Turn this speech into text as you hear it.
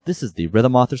This is the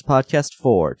Rhythm Authors Podcast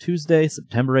for Tuesday,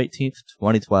 September 18th,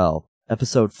 2012,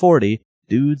 episode 40,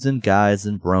 Dudes and Guys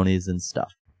and Bronies and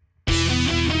Stuff.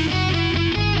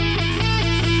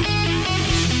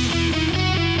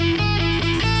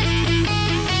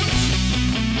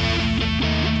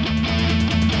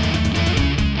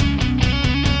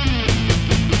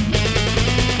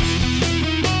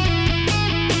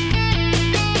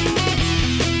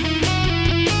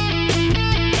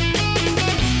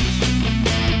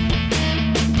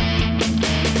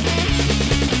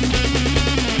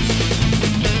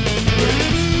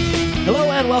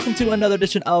 Welcome to another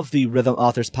edition of the Rhythm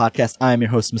Authors Podcast. I am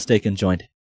your host, Mistaken, joined,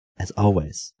 as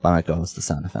always, by my co-host, The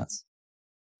Sound Offense.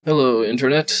 Hello,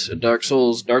 Internet. Dark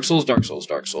Souls. That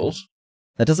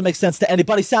doesn't make sense to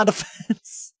anybody, Sound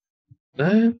Offense.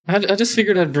 I just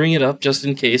figured I'd bring it up just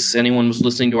in case anyone was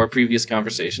listening to our previous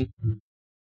conversation.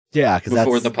 Yeah, because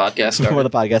before the podcast started. Before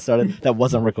the podcast started, that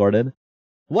wasn't recorded.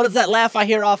 What is that laugh I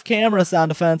hear off camera,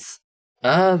 Sound Offense?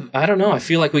 I don't know. I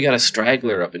feel like we got a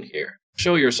straggler up in here.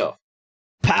 Show yourself.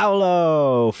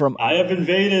 Paolo from I have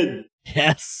invaded.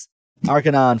 Yes.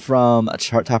 Arcanon from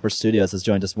Chart Topper Studios has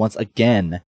joined us once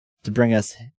again to bring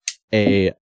us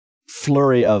a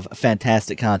flurry of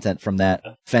fantastic content from that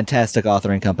fantastic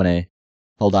authoring company.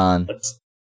 Hold on.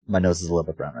 My nose is a little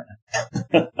bit brown right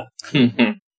now.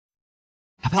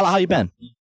 Paolo, how you been?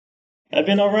 I've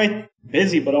been alright.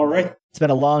 Busy, but alright. It's been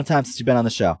a long time since you've been on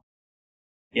the show.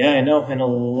 Yeah, I know, and a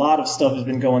lot of stuff has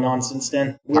been going on since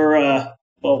then.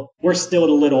 We're still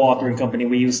the little authoring company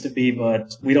we used to be,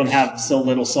 but we don't have so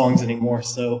little songs anymore,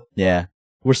 so... Yeah,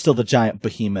 we're still the giant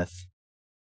behemoth.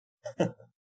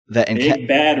 Big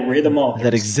bad rhythm authors.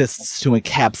 That exists to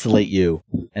encapsulate you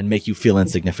and make you feel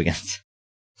insignificant.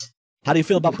 How do you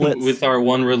feel about Blitz? With our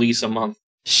one release a month.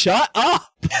 Shut up!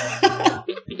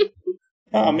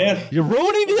 Oh, man. You're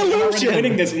ruining the illusion! I'm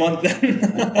winning this month, then.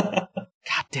 God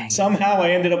dang it. Somehow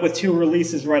I ended up with 2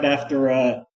 releases right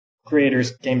after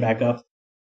creators came back up.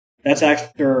 That's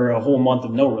after a whole month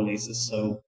of no releases,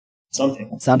 so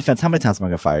something. Sound Defense, how many times am I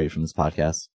going to fire you from this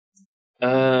podcast?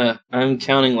 I'm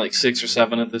counting like 6 or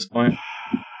 7 at this point.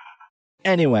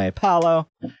 Anyway, Paolo,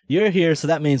 you're here, so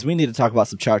that means we need to talk about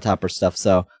some chart topper stuff,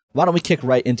 so why don't we kick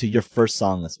right into your first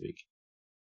song this week?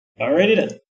 Alrighty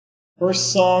then.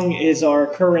 First song is our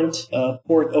current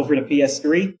port over to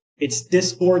PS3. It's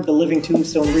Discord, the Living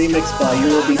Tombstone remix by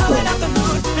Eurobeat Pro.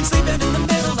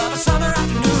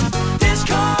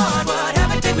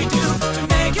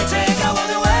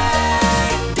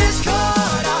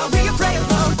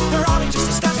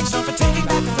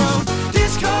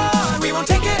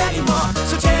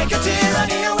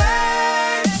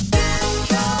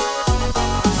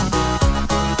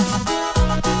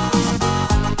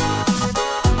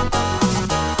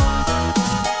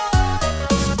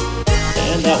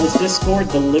 That was Discord,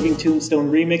 the Living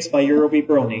Tombstone remix by Eurobeat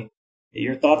Brony.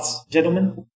 Your thoughts,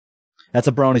 gentlemen? That's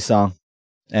a Brony song,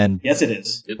 and yes, it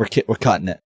is. We're cutting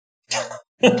it.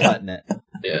 We're cutting it.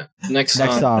 Yeah. Next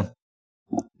song.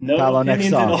 No Paolo, next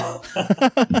song.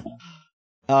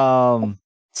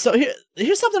 So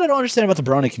here's something I don't understand about the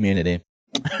Brony community.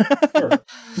 Sure.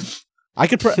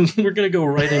 We're gonna go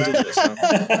right into this. Huh?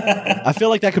 I feel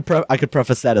like I could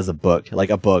preface that as a book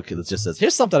that just says,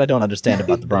 "Here's something I don't understand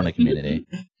about the Brony community."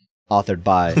 Authored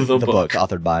by the book,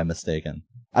 authored by Mistaken.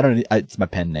 It's my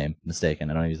pen name,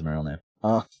 Mistaken. I don't use my real name.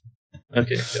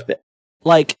 Okay. Yeah.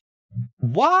 Like,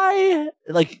 why?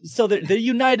 Like, so they're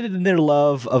united in their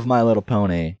love of My Little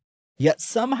Pony, yet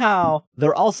somehow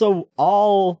they're also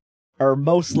are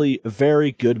mostly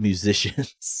very good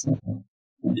musicians.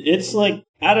 It's like,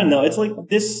 I don't know, it's like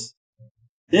this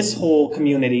whole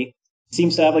community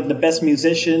seems to have like the best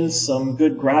musicians, some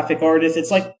good graphic artists.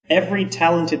 It's like every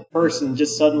talented person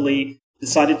just suddenly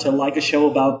decided to like a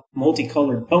show about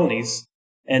multicolored ponies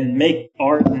and make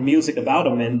art and music about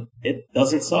them, and it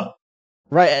doesn't suck.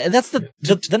 Right, and that's the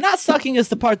not sucking is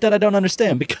the part that I don't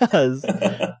understand, because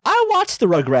I watched the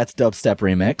Rugrats dubstep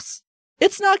remix.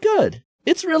 It's not good.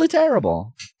 It's really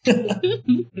terrible.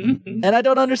 And I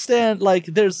don't understand, like,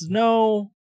 there's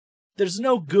no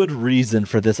good reason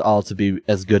for this all to be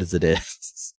as good as it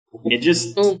is.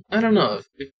 Well, I don't know.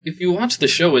 If you watch the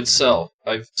show itself,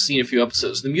 I've seen a few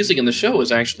episodes, the music in the show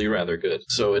is actually rather good,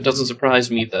 so it doesn't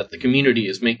surprise me that the community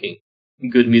is making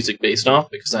good music based off,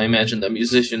 because I imagine that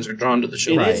musicians are drawn to the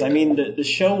show. It is. I mean, the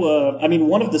show,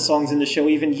 one of the songs in the show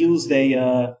even used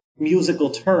a musical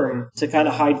term to kind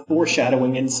of hide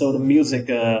foreshadowing, and so the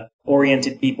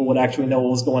music-oriented people would actually know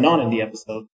what was going on in the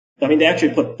episode. I mean, they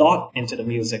actually put thought into the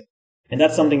music, and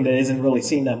that's something that isn't really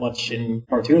seen that much in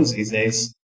cartoons these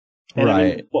days. And right.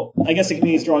 I mean, well, I guess the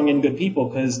community is drawing in good people,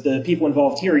 because the people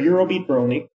involved here, Eurobeat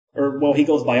Brony, he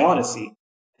goes by Odyssey,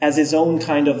 has his own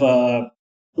kind of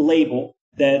label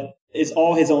that is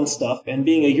all his own stuff. And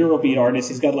being a Eurobeat artist,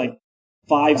 he's got like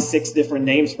 5-6 different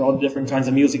names for all the different kinds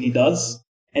of music he does.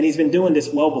 And he's been doing this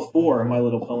well before My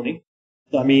Little Pony.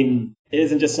 So, I mean, it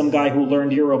isn't just some guy who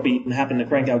learned Eurobeat and happened to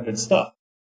crank out good stuff.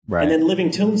 Right. And then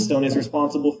Living Tombstone is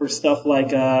responsible for stuff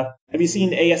like, have you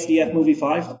seen ASDF Movie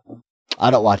 5?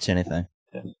 I don't watch anything.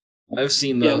 I've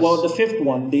seen those. Yeah, well, the 5th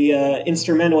one, the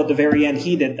instrumental at the very end,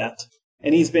 he did that.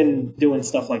 And he's been doing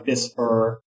stuff like this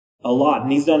for a lot.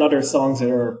 And he's done other songs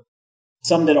that are,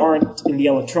 some that aren't in the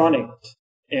electronic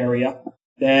area,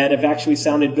 that have actually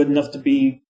sounded good enough to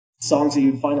be songs that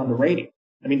you find on the radio.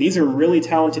 I mean, these are really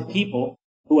talented people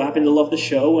who happen to love the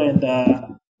show and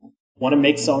want to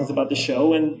make songs about the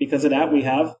show. And because of that, we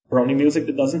have Brony music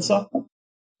that doesn't suck.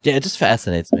 Yeah, it just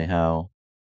fascinates me how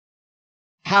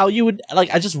you would, like,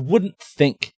 I just wouldn't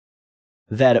think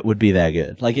that it would be that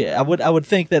good. Like, I would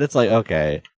think that it's like,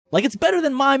 okay, like, it's better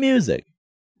than my music.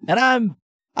 And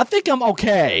I think I'm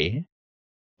okay.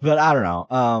 But I don't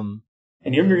know.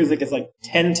 And your music is like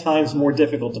 10 times more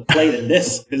difficult to play than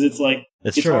this, because it's like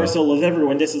guitar solos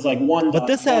everywhere, and this is like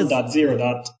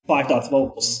 1.0.5 dots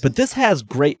vocals. But this has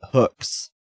great hooks,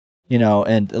 you know,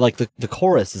 and like the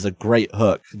chorus is a great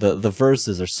hook. The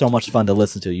verses are so much fun to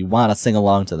listen to. You want to sing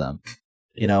along to them,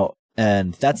 you know,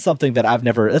 and that's something that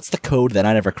that's the code that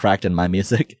I never cracked in my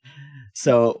music.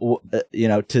 So, you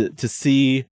know, to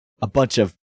see a bunch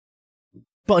of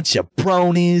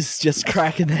bronies just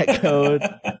cracking that code.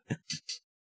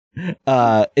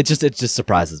 It just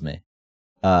surprises me.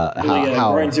 Really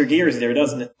grinds your gears there,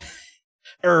 doesn't it?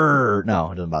 No,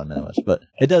 it doesn't bother me that much, but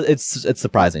it does. It's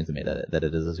surprising to me that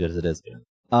it is as good as it is.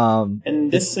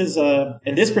 And this is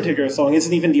and this particular song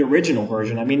isn't even the original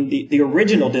version. I mean, the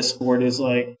original Discord is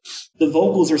like the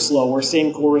vocals are slower,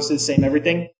 same choruses, same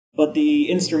everything, but the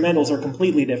instrumentals are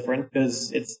completely different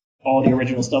because it's all the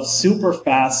original stuff, super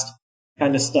fast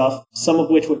kind of stuff. Some of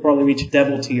which would probably reach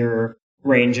Devil Tier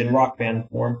range in Rock Band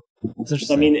form. So,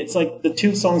 I mean, it's like the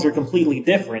two songs are completely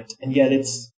different, and yet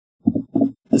it's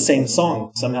the same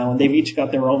song somehow, and they've each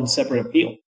got their own separate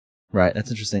appeal. Right, that's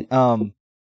interesting.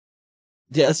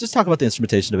 Yeah, let's just talk about the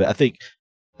instrumentation of it. I think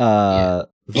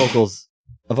vocals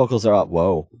are up.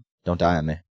 Whoa, don't die on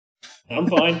me. I'm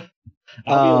fine.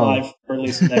 I'll be alive for at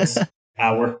least the next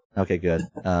hour. Okay, good.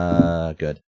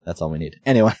 Good. That's all we need.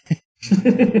 Anyway.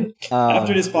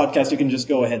 After this podcast, you can just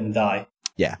go ahead and die.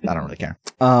 Yeah, I don't really care.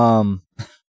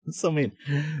 It's so mean.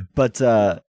 But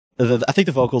I think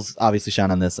the vocals obviously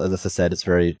shine on this. As I said, it's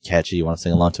very catchy. You want to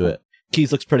sing along to it.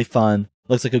 Keys looks pretty fun.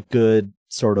 Looks like a good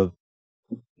sort of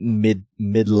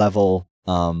mid-level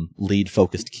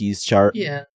lead-focused keys chart.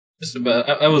 Yeah, just about.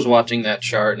 I was watching that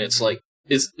chart, and it's like,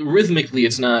 rhythmically,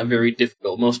 it's not very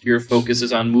difficult. Most of your focus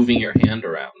is on moving your hand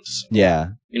around. So, yeah.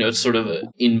 You know, it's sort of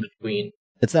an in-between.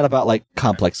 It's not about, like,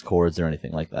 complex chords or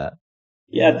anything like that.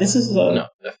 Yeah, this is no,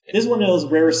 this is one of those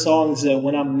rare songs that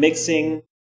when I'm mixing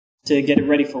to get it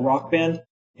ready for Rock Band,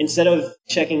 instead of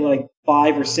checking like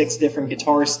 5 or 6 different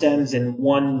guitar stems and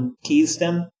 1 key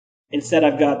stem, instead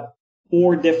I've got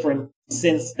 4 different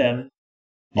synth stems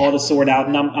all to sort out,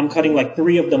 and I'm cutting like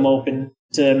 3 of them open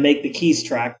to make the keys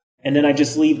track, and then I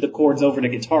just leave the chords over to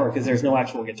guitar because there's no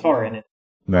actual guitar in it,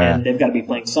 right. And they've got to be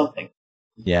playing something.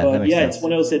 Yeah, but that makes sense. It's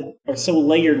one of those that are so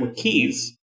layered with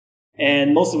keys.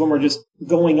 And most of them are just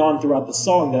going on throughout the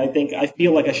song that I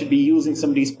feel like I should be using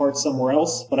some of these parts somewhere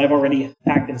else, but I've already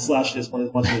hacked and slashed this one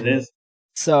as much as it is.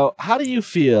 So, how do you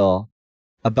feel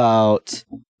about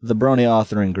the Brony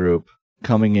authoring group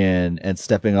coming in and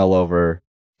stepping all over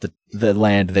the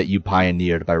land that you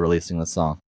pioneered by releasing the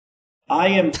song? I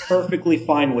am perfectly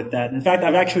fine with that. In fact,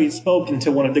 I've actually spoken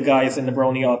to one of the guys in the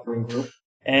Brony authoring group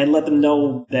and let them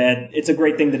know that it's a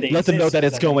great thing that they let them know that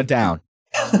it's going down.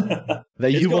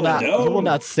 That you will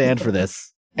not stand for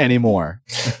this anymore.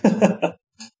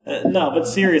 No, but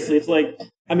seriously, it's like,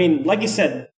 I mean, like you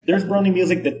said, there's Brony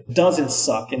music that doesn't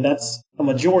suck, and that's a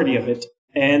majority of it.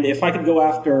 And if I could go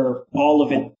after all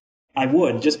of it, I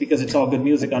would, just because it's all good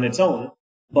music on its own.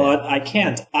 But I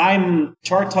can't.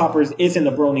 Chart Toppers isn't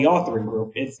a Brony authoring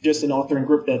group. It's just an authoring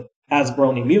group that has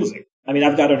Brony music. I mean,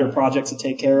 I've got other projects to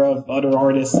take care of, other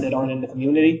artists that aren't in the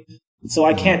community. So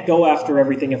I can't go after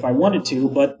everything if I wanted to,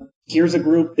 but here's a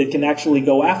group that can actually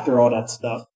go after all that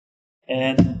stuff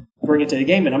and bring it to the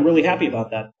game, and I'm really happy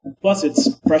about that. Plus, it's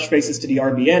fresh faces to the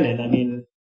RBN, and I mean,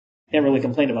 can't really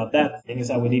complain about that. The thing is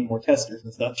how we need more testers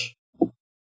and such.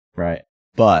 Right.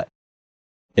 But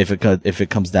if it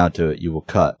comes down to it, you will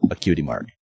cut a cutie mark.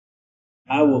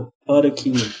 I will cut a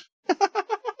cutie.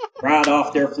 Right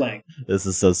off their flank. This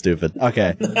is so stupid.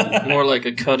 Okay. More like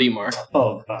a cutty mark.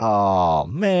 Oh, God. Oh,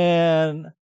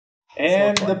 man.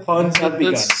 And the puns have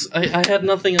begun. I had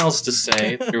nothing else to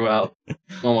say throughout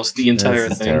almost the entire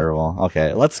This is thing. terrible.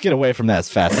 Okay, let's get away from that as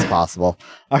fast as possible.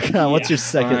 Archon, what's your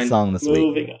second fine. song this week?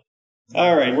 Moving on.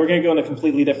 All right, we're going to go in a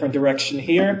completely different direction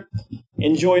here.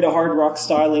 Enjoy the hard rock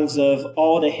stylings of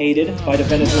All the Hated by the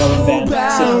Venezuelan band Sifting.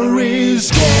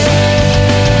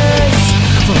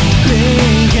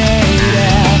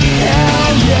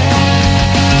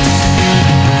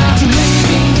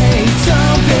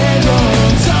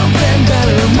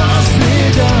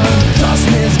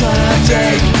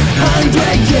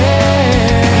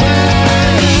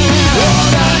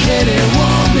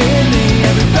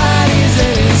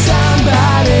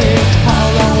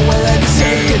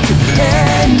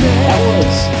 That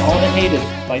was All the Hated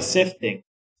by Sifting.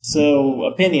 So,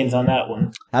 opinions on that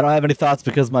one. I don't have any thoughts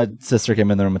because my sister came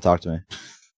in the room and talked to me.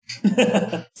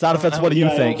 Sound effects, what do you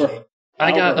think?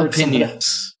 I got overheard some of that.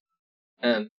 opinions,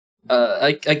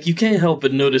 and you can't help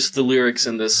but notice the lyrics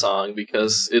in this song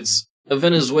because it's a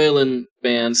Venezuelan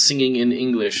band singing in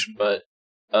English, but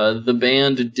the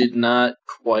band did not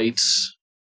quite Sing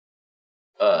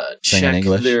in check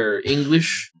English? their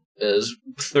English as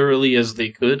thoroughly as they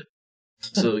could.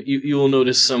 So you will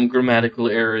notice some grammatical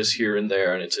errors here and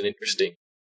there, and it's an interesting.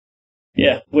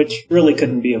 Yeah, which really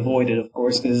couldn't be avoided, of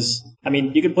course, because, I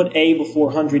mean, you could put A before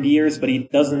 100 years, but he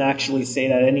doesn't actually say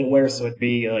that anywhere, so it'd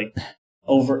be, like,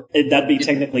 that'd be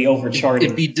technically overcharting.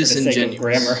 It'd be for the sake of disingenuous.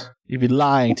 grammar. You'd be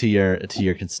lying to your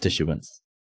constituents.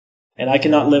 And I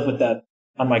cannot live with that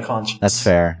on my conscience. That's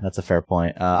fair. That's a fair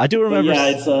point. I do But remember.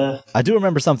 yeah, it's I do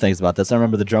remember some things about this. I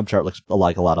remember the drum chart looks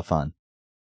like a lot of fun.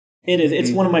 it is.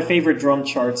 It's one of my favorite drum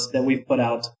charts that we've put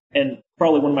out, and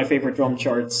probably one of my favorite drum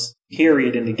charts,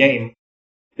 period, in the game.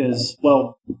 Because,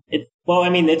 I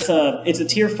mean, it's a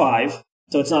tier 5,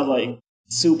 so it's not, like,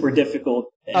 super difficult.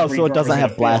 Oh, so it doesn't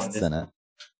have blasts in it.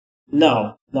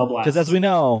 No blasts. Because as we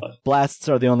know, blasts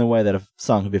are the only way that a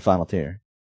song can be final tier.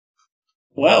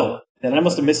 Well, then I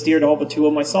must have missteered all but 2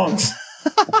 of my songs.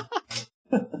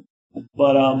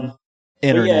 But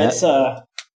Internet. yeah,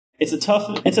 it's a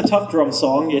tough drum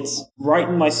song. It's right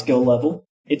in my skill level.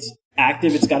 It's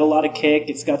active. It's got a lot of kick.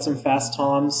 It's got some fast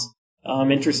toms,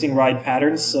 interesting ride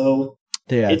patterns. So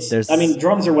yeah,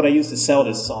 drums are what I use to sell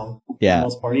this song. For Yeah. the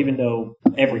most part, even though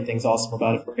everything's awesome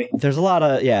about it for me. There's a lot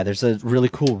of there's a really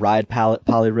cool ride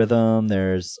polyrhythm.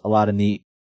 There's a lot of neat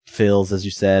fills, as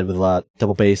you said, with a lot of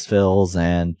double bass fills,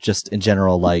 and just in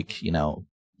general, like,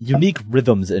 unique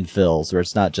rhythms in fills where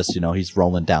it's not just, he's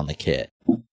rolling down the kit.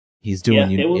 He's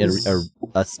doing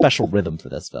a special rhythm for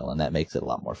this fill, and that makes it a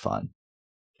lot more fun.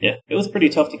 Yeah, it was pretty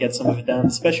tough to get some of it down.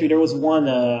 Especially there was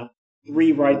one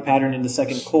 3 ride pattern in the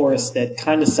second chorus that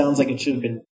kind of sounds like it should have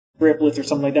been triplets or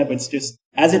something like that, but it's just,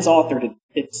 as it's authored,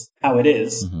 it's how it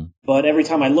is. Mm-hmm. But every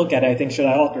time I look at it, I think, should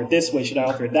I alter it this way? Should I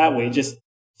alter it that way? It just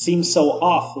seems so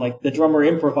off. Like the drummer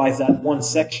improvised that one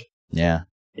section. Yeah.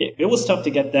 It was tough to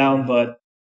get down, but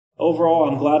overall,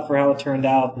 I'm glad for how it turned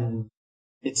out, and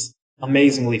it's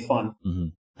amazingly fun.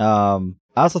 Mm-hmm.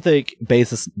 I also think the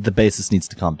bassist needs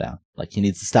to calm down. Like, he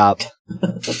needs to stop.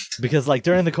 Because, like,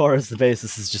 during the chorus, the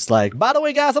bassist is just like, by the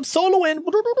way, guys, I'm soloing.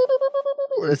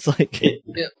 It's like...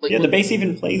 the bass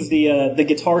even plays the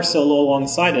guitar solo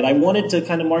alongside it. I wanted to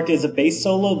kind of mark it as a bass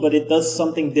solo, but it does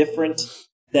something different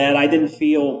that I didn't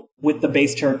feel with the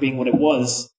bass chart being what it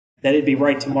was, that it'd be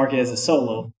right to mark it as a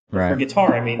solo. Right. For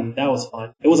guitar, I mean, that was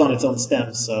fine. It was on its own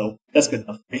stem, so that's good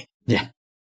enough for me. Yeah.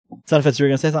 Sound effects, you were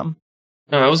going to say something?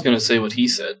 No, I was going to say what he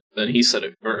said, but he said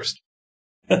it first.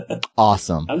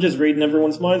 Awesome. I'm just reading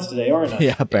everyone's minds today, aren't I?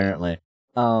 Yeah, apparently.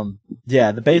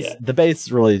 The bass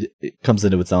really comes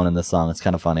into its own in this song. It's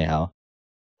kind of funny how,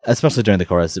 especially during the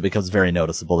chorus, it becomes very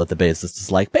noticeable that the bassist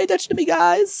is like, pay attention to me,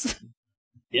 guys.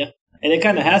 Yeah, and it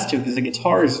kind of has to, because the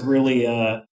guitar is really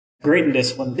great in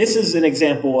this one. This is an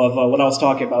example of what I was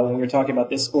talking about when we were talking about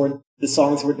Discord. The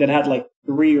songs that had like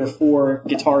 3 or 4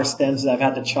 guitar stems that I've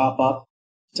had to chop up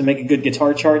to make a good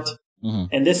guitar chart. Mm-hmm.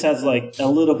 And this has like a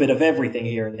little bit of everything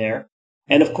here and there.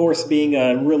 And of course, being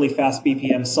a really fast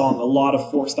BPM song, a lot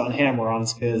of forced on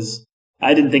hammer-ons, because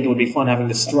I didn't think it would be fun having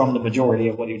to strum the majority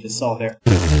of what you just saw there.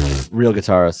 Real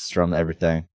guitarists strum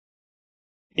everything.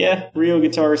 Yeah, real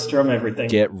guitarists strum everything.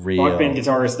 Get real. Rock band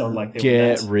guitarists don't like doing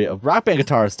Get that. real. Rock band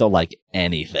guitarists don't like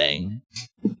anything.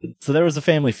 So there was a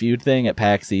Family Feud thing at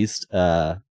PAX East.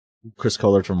 Chris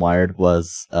Kohler from Wired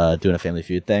was doing a Family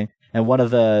Feud thing. And one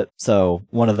of the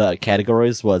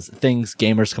categories was things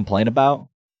gamers complain about.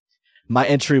 My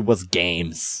entry was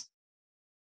games.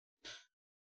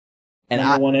 And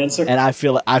Number one answer? And I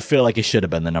feel like it should have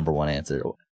been the number one answer.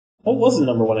 What was the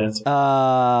number one answer?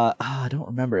 I don't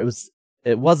remember.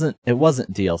 It wasn't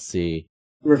DLC.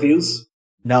 Reviews?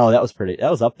 No, that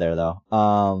was up there though.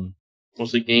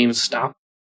 Was it GameStop?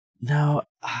 No,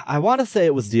 I want to say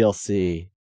it was DLC.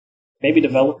 Maybe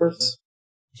developers?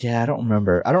 Yeah, I don't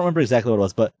remember. I don't remember exactly what it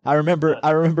was, but I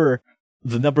remember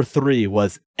the number 3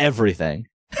 was everything.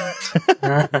 Which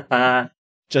I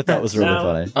thought was really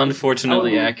funny.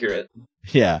 Unfortunately accurate.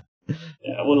 Yeah.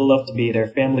 Yeah, I would have loved to be there.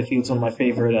 Family Feud's one of my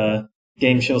favorite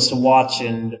game shows to watch,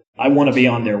 and I want to be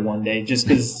on there one day just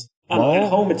because at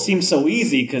home it seems so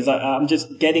easy because I'm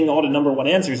just getting all the number 1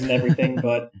 answers and everything,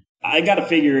 but I gotta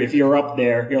figure if you're up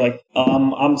there, you're like,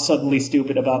 I'm suddenly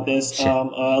stupid about this.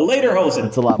 Later, Hosen.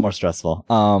 It's a lot more stressful.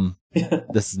 This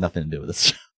has nothing to do with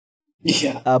this.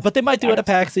 Yeah. But they might do it at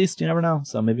PAX East. You never know.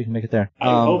 So maybe you can make it there.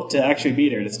 I hope to actually be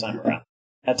there this time around.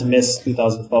 Had to miss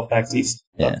 2012 PAX East.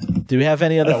 Yeah. Do we have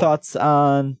any other thoughts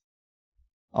on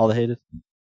All the Hated?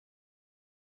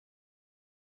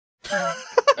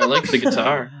 I like the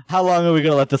guitar. How long are we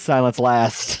going to let the silence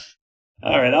last?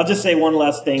 All right, I'll just say one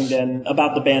last thing then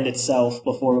about the band itself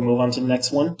before we move on to the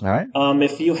next one. All right.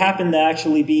 If you happen to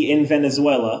actually be in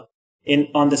Venezuela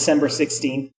on December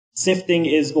 16th, Sifting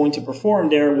is going to perform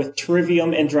there with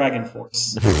Trivium and Dragon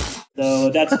Force. So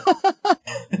that's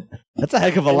that's a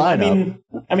heck of a lineup.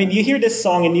 I mean, you hear this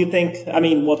song and you think,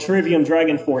 Trivium,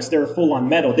 Dragon Force, they're full on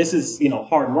metal. This is,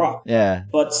 hard rock. Yeah.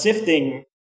 But Sifting,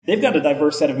 they've got a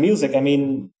diverse set of music. I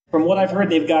mean, from what I've heard,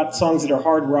 they've got songs that are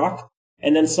hard rock,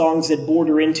 and then songs that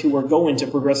border into or go into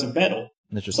progressive metal.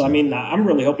 So, I'm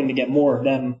really hoping to get more of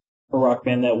them for Rock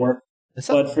Band Network.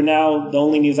 But for now, the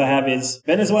only news I have is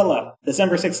Venezuela,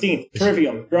 December 16th,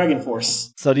 Trivium, Dragon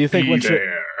Force. So do you think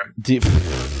do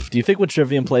you think when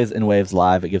Trivium plays In Waves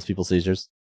live, it gives people seizures?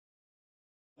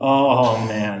 Oh,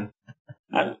 man.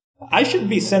 I should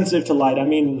be sensitive to light. I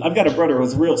mean, I've got a brother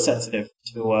who's real sensitive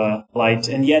to light,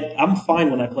 and yet I'm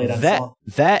fine when I play that song.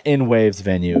 That In Waves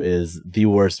venue is the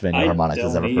worst venue Harmonix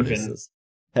has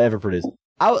ever produced.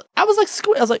 I was like,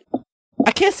 I was like,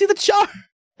 I can't see the chart.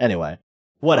 Anyway,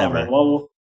 whatever. Well,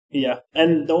 yeah.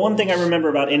 And the one thing I remember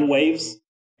about In Waves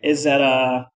is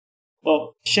that,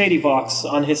 Shady Vox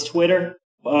on his Twitter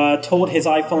told his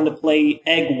iPhone to play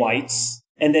Egg Whites.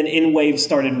 And then In Waves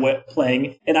started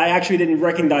playing, and I actually didn't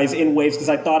recognize In Waves because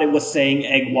I thought it was saying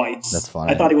Egg Whites. That's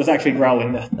funny. I thought he was actually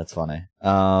growling that. That's funny.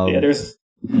 There's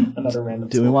another random.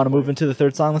 Do we want to move into the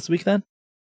third song this week then?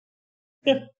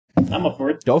 Yeah, I'm up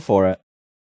for it. Go for it.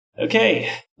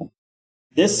 Okay,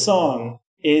 this song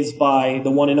is by the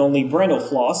one and only Breno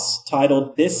Floss,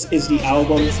 titled "This Is the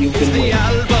Album You've Been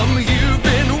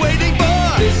Waiting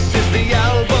For." This is the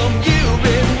album you've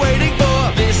been waiting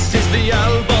for. This is the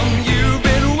album.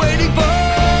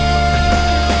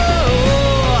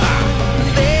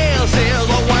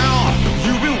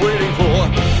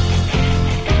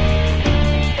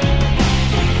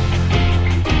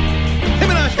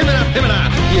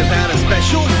 You've had a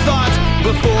special thought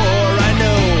before, I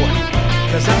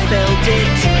know, 'cause I felt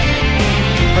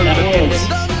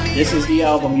it. This is the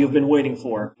album you've been waiting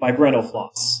for by Breno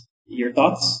Floss. Your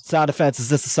thoughts? Sound Defense, is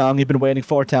this the song you've been waiting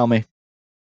for? Tell me.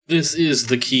 This is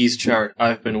the Keys chart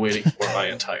I've been waiting for my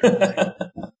entire life.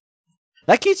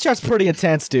 That Keys chart's pretty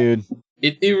intense, dude.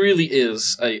 It really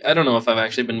is. I don't know if I've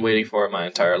actually been waiting for it my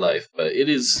entire life, but it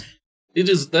is,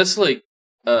 that's like,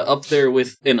 up there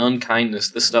with an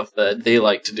Unkindness, the stuff that they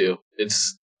like to do.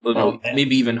 It's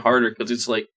maybe even harder because it's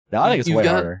like no, I think it's way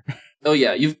harder. Oh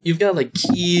yeah, you've got like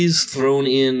keys thrown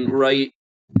in right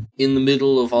in the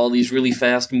middle of all these really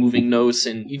fast moving notes,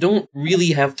 and you don't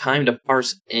really have time to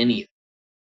parse anything.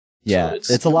 Yeah,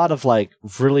 so it's a lot of like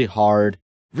really hard,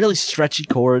 really stretchy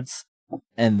chords,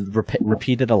 and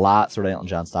repeated a lot, sort of Elton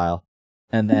John style.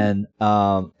 And then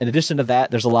in addition to that,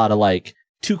 there's a lot of like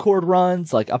 2-chord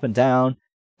runs, like up and down.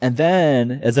 And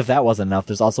then, as if that wasn't enough,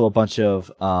 there's also a bunch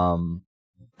of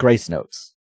grace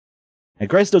notes. And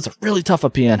grace notes are really tough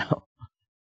on piano.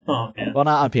 Oh, man. Well,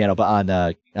 not on piano, but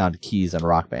on keys and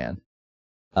Rock Band.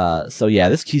 So yeah,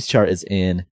 this keys chart is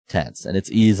intense, and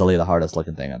it's easily the hardest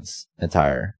looking thing on this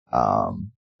entire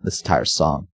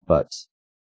song. But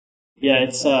yeah,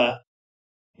 it's I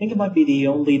think it might be the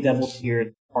only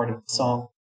devil-tiered part of the song.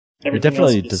 Everything it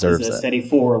definitely else deserves is a it. Steady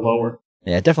 4 or lower.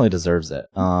 Yeah, it definitely deserves it.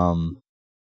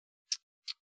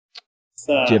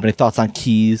 Do you have any thoughts on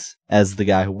keys as the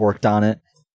guy who worked on it?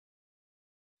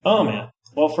 Oh, man.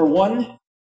 Well, for one,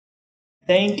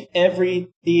 thank every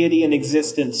deity in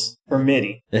existence for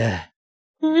MIDI. Yeah.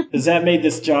 Because that made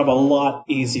this job a lot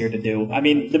easier to do. I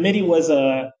mean, the MIDI was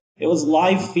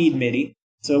live feed MIDI,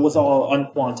 so it was all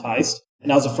unquantized.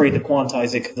 And I was afraid to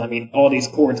quantize it because, all these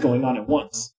chords going on at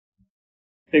once.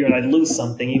 Figured I'd lose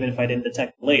something even if I didn't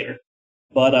detect it later.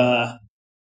 But,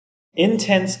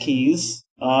 intense keys,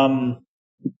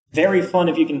 very fun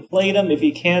if you can play them. If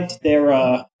you can't,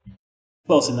 they're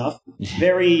close enough.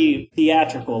 Very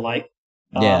theatrical-like.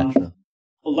 Yeah. True.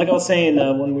 Like I was saying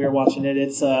when we were watching it,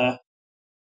 it's the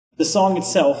song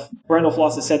itself. Parental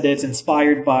Floss has said that it's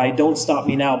inspired by "Don't Stop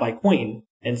Me Now" by Queen.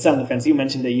 And Sound Defense, you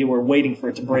mentioned that you were waiting for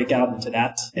it to break out into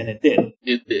that, and it did.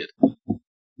 It did.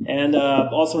 And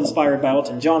also inspired by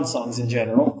Elton John songs in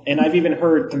general. And I've even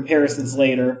heard comparisons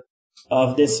later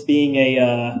of this being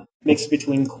a mix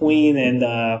between Queen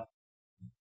and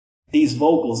these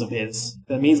vocals of his.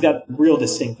 I mean, he's got real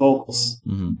distinct vocals.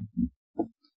 Mm-hmm.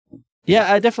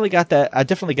 Yeah, I definitely got that. I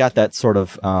definitely got that sort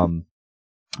of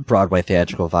Broadway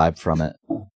theatrical vibe from it.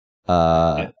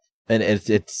 Yeah. And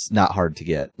it's not hard to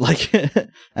get. Like, I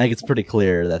think it's pretty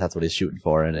clear that that's what he's shooting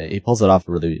for, and he pulls it off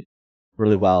really,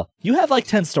 really well. You have like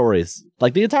 10 stories.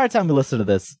 Like the entire time we listened to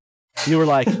this, you were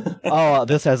like, "Oh,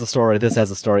 this has a story. This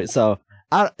has a story." So,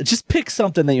 just pick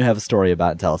something that you have a story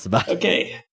about and tell us about.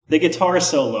 Okay, the guitar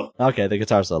solo. Okay, the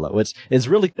guitar solo, which is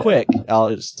really quick.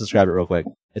 I'll just describe it real quick.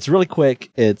 It's really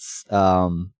quick. It's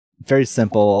very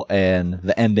simple, and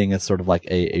the ending is sort of like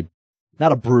a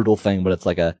not a brutal thing, but it's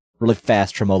like a really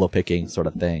fast tremolo picking sort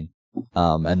of thing.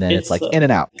 And then it's like in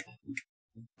and out.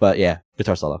 But yeah,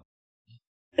 guitar solo.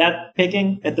 That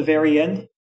picking at the very end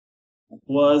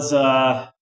was,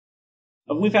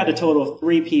 we've had a total of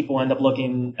 3 people end up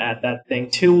looking at that thing.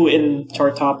 2 in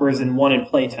chart toppers and 1 in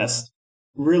playtest.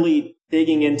 Really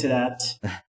digging into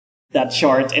that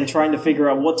chart and trying to figure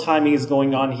out what timing is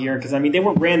going on here. Because, I mean, they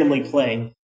were randomly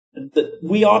playing.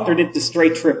 We authored it to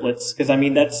straight triplets, because, I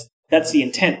mean, that's the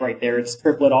intent right there. It's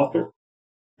triplet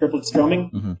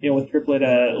strumming, with triplet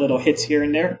little hits here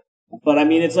and there. But I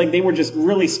mean, it's like they were just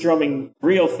really strumming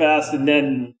real fast, and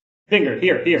then finger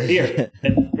here,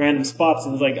 at random spots.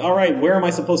 And it's like, all right, where am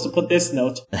I supposed to put this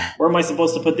note? Where am I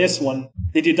supposed to put this one?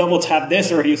 Did you double tap this,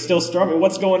 or are you still strumming?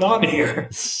 What's going on here?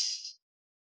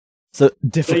 So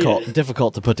difficult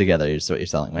to put together. Is what you're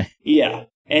telling me. Yeah,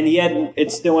 and yet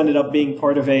it still ended up being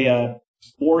part of a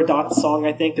 4-dot song,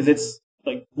 I think, because it's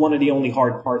like one of the only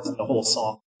hard parts of the whole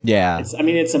song. Yeah. It's a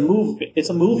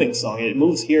moving song. It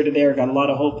moves here to there, got a lot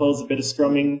of hopos, a bit of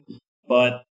strumming,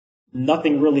 but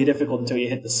nothing really difficult until you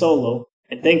hit the solo,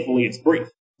 and thankfully it's brief.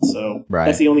 So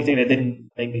That's the only thing that didn't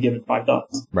make me give it 5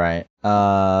 dots. Right.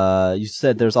 You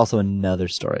said there's also another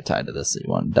story tied to this that you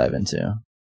want to dive into.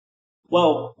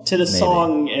 Well, to the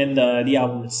song and the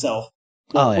album itself.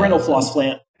 Parental Floss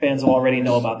fans will already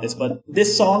know about this, but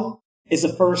this song is the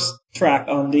first track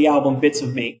on the album Bits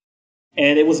of Me.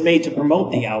 And it was made to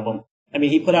promote the album. I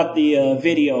mean, he put out the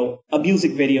a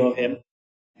music video of him,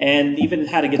 and even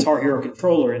had a Guitar Hero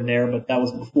controller in there, but that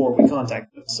was before we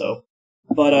contacted him. So,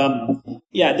 but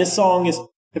this song is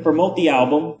to promote the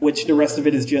album, which the rest of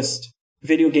it is just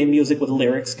video game music with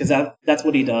lyrics, because that's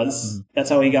what he does. Mm-hmm. That's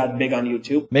how he got big on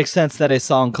YouTube. Makes sense that a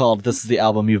song called "This Is the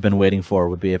Album You've Been Waiting For"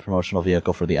 would be a promotional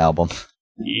vehicle for the album.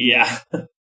 Yeah.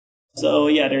 So,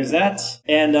 yeah, there's that.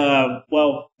 And,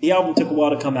 the album took a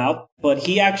while to come out, but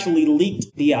he actually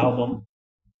leaked the album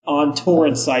on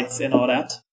torrent sites and all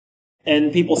that.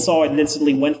 And people saw it and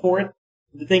instantly went for it.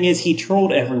 The thing is, he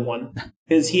trolled everyone,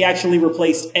 because he actually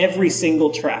replaced every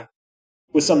single track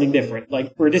with something different.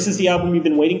 Like, for "This Is the Album You've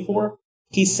Been Waiting For,"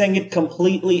 he sang it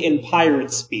completely in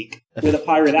pirate speak, with a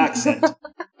pirate accent.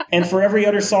 And for every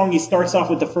other song, he starts off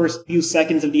with the first few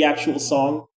seconds of the actual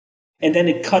song, and then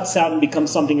it cuts out and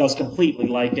becomes something else completely,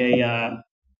 like a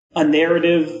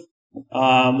narrative,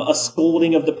 a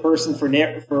scolding of the person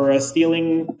for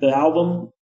stealing the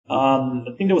album.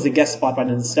 I think there was a guest spot by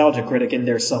the Nostalgia Critic in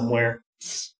there somewhere,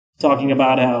 talking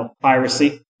about how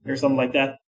piracy or something like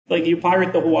that. Like, you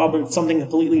pirate the whole album, it's something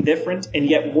completely different and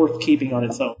yet worth keeping on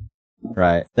its own.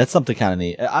 Right. That's something kind of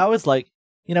neat. I always like,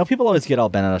 people always get all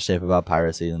bent out of shape about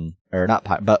piracy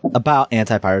but about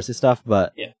anti-piracy stuff.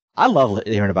 But yeah. I love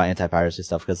hearing about anti-piracy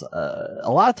stuff, because a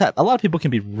lot of people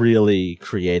can be really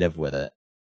creative with it.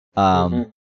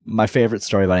 My favorite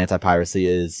story about anti-piracy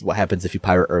is what happens if you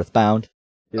pirate Earthbound.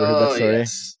 You ever heard that story?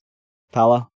 Yes.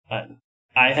 Paolo?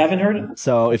 I haven't heard it.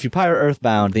 So if you pirate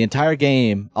Earthbound, the entire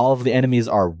game, all of the enemies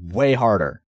are way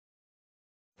harder.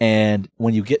 And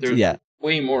when you get There's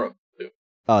way more of them.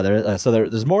 Oh,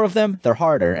 there's more of them, they're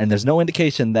harder, and there's no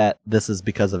indication that this is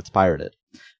because it's pirated.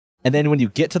 And then when you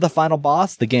get to the final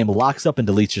boss, the game locks up and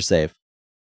deletes your save.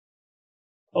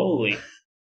 Holy.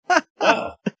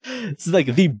 Wow. It's like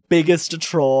the biggest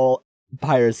troll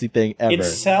piracy thing ever. It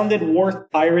sounded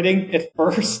worth pirating at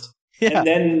first. Yeah. And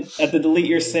then at the delete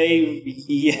your save,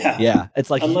 yeah. Yeah. It's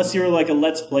like, unless you're like a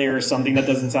Let's Player or something, that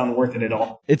doesn't sound worth it at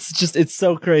all. It's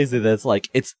so crazy that it's like,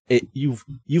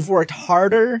 you've worked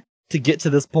harder to get to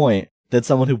this point than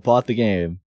someone who bought the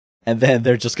game. and then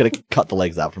they're just gonna cut the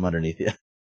legs out from underneath you.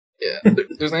 Yeah,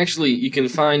 there's actually, you can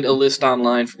find a list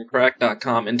online from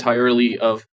crack.com entirely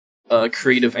of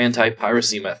creative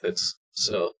anti-piracy methods.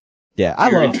 So, Yeah,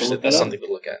 if you're interested, that's something to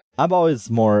look at. I'm always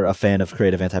more a fan of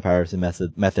creative anti-piracy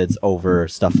methods over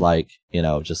stuff like,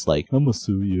 just like, I'm gonna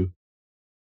sue you.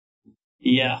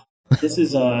 Yeah, this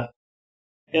is yeah.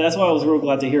 That's why I was real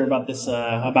glad to hear about this,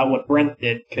 about what Brent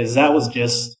did, because that was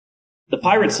just the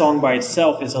pirate song by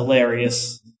itself is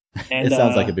hilarious. And It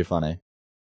sounds like it'd be funny.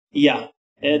 yeah.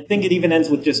 I think it even ends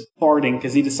with just farting,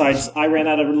 because he decides, I ran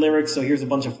out of lyrics, so here's a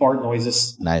bunch of fart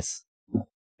noises. Nice.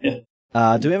 Yeah.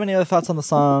 Do we have any other thoughts on the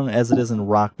song as it is in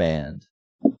Rock Band?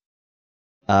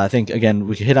 I think, again,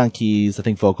 we could hit on keys. I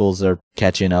think vocals are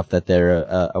catchy enough that they're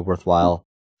a worthwhile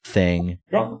thing.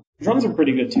 Drums are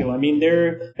pretty good, too. I mean,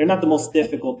 they're not the most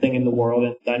difficult thing in the world.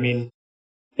 And, I mean,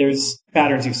 there's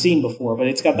patterns you've seen before, but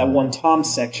it's got that one tom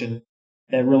section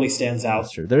that really stands out.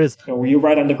 That's true. There is where you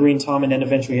write on the green tom and then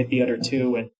eventually hit the other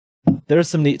two. And there is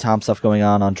some neat tom stuff going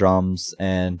on drums,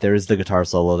 and there is the guitar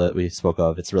solo that we spoke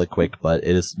of. It's really quick, but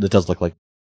it does look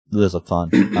fun.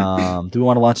 Do we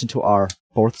want to launch into our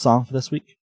fourth song for this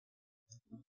week?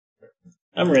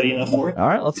 I'm ready enough for it. All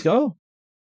right, let's go.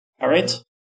 All right.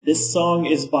 This song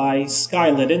is by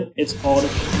Skylitten. It's called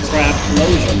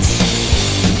Craplosions.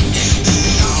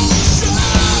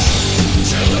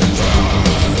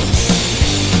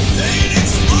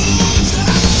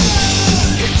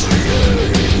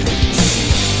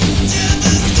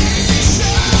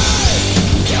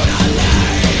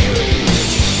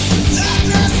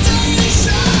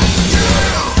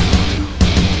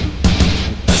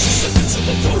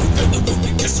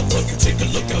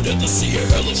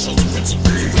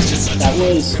 That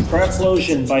was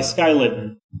Craplosion by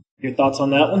Skylitten. Your thoughts on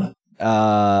that one?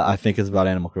 I think it's about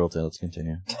animal cruelty. Let's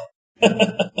continue.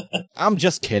 I'm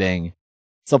just kidding.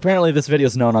 So apparently this video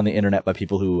is known on the internet by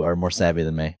people who are more savvy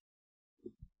than me.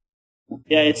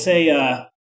 Yeah,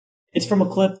 it's from a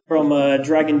clip from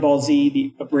Dragon Ball Z,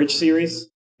 the Abridged series.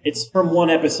 It's from one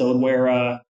episode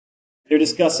where they're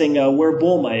discussing where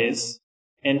Bulma is,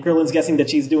 and Krillin's guessing that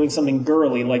she's doing something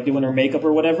girly, like doing her makeup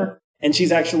or whatever, and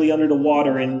she's actually under the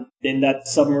water in that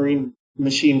submarine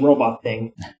machine robot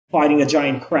thing, fighting a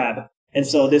giant crab. And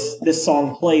so this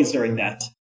song plays during that,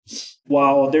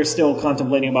 while they're still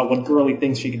contemplating about what girly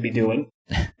things she could be doing.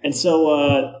 And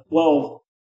so,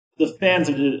 the fans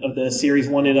of the series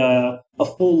wanted a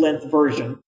full-length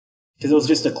version, because it was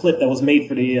just a clip that was made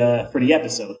for the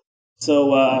episode.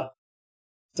 So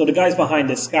the guys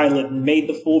behind this, Skylitten, made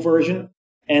the full version,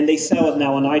 and they sell it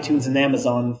now on iTunes and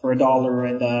Amazon for $1,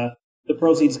 and the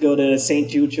proceeds go to St.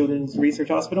 Jude Children's Research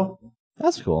Hospital.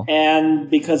 That's cool. And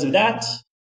because of that,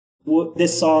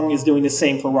 this song is doing the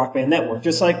same for Rock Band Network.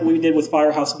 Just like we did with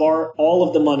Firehouse Bar, all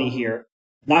of the money here,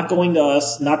 not going to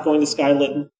us, not going to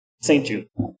Skylitten, St. Jude.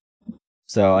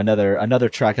 So another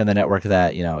track on the network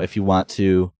that, if you want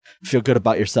to feel good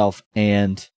about yourself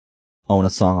and own a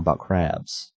song about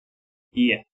crabs,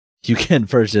 yeah, you can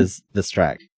purchase this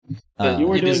track.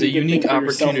 It is a unique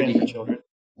opportunity.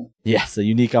 Yes, a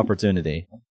unique opportunity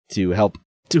to help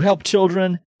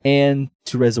children and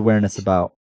to raise awareness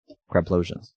about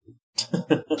crabplosions.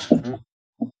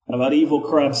 About evil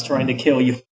crabs trying to kill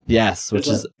you. Yes, which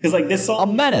is because like this song,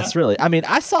 a menace, really. I mean,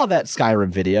 I saw that Skyrim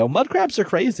video. Mud crabs are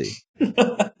crazy.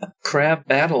 Crab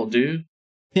battle, dude.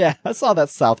 Yeah, I saw that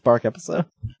South Park episode.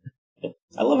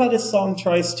 I love how this song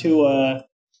tries to.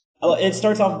 It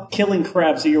starts off killing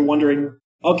crabs, so you're wondering,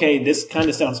 okay, this kind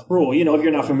of sounds cruel, if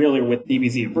you're not familiar with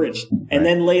DBZ Abridged. And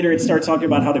then later it starts talking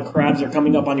about how the crabs are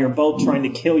coming up on your boat trying to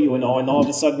kill you and all of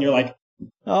a sudden you're like,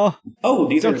 oh,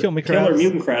 these are kill me killer crabs.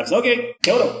 mutant crabs. Okay,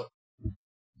 kill them.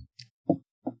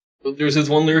 There's this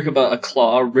one lyric about a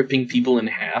claw ripping people in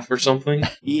half or something.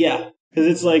 Yeah, because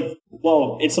it's like,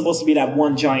 it's supposed to be that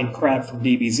one giant crab from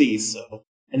DBZ,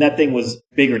 and that thing was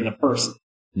bigger than a person.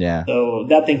 Yeah. So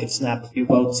that thing could snap a few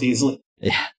boats easily.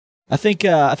 Yeah. I think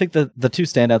the two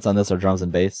standouts on this are drums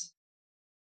and bass.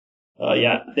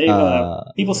 Yeah,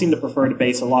 people seem to prefer the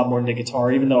bass a lot more than the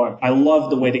guitar, even though I love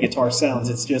the way the guitar sounds.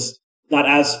 It's just not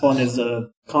as fun as a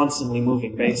constantly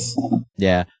moving bass.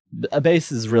 Yeah. A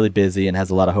bass is really busy and has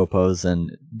a lot of hopos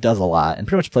and does a lot and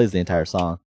pretty much plays the entire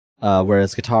song.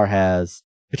 Whereas guitar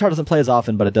doesn't play as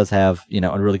often, but it does have,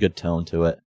 a really good tone to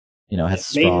it. It has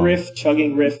strong main riff,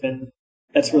 chugging riff, and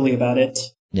that's really about it.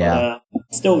 Yeah.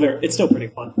 It's still pretty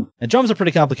fun. And drums are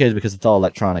pretty complicated because it's all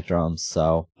electronic drums,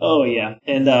 so. Oh yeah.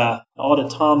 And all the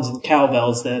toms and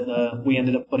cowbells that we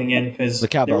ended up putting in because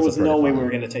there was no way we were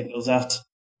going to take those out.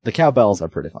 The cowbells are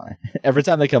pretty funny. Every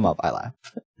time they come up, I laugh.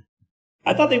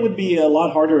 I thought they would be a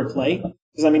lot harder to play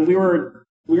because we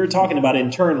were talking about it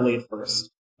internally at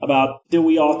first about, do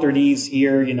we author these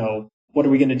here? What are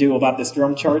we going to do about this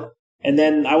drum chart? And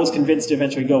then I was convinced to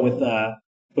eventually go with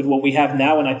what we have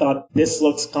now, and I thought, this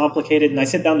looks complicated, and I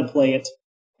sit down to play it,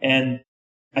 and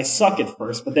I suck at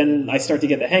first, but then I start to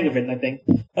get the hang of it, and I think,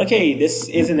 okay, this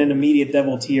isn't an immediate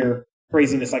Devil tier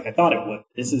craziness like I thought it would.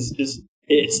 This is just,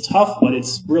 it's tough, but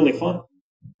it's really fun.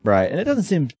 Right, and it doesn't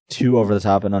seem too over the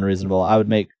top and unreasonable. I would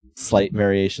make slight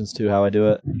variations to how I do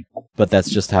it, but that's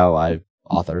just how I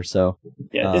author, so...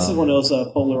 Yeah, this is one of those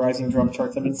polarizing drum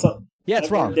charts. I mean, yeah,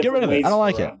 it's wrong. Get rid of it. I don't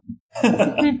like it.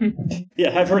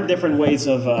 Yeah, I've heard different ways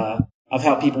of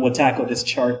how people would tackle this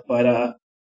chart, but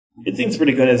it seems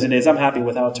pretty good as it is. I'm happy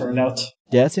with how it turned out.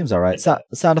 Yeah, it seems all right. Sound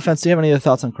Defense, do you have any other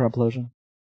thoughts on Corruplosion?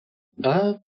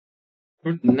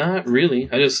 Not really.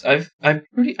 I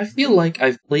feel like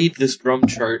I've played this drum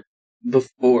chart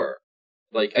before.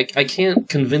 Like, I can't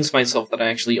convince myself that I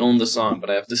actually own the song, but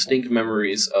I have distinct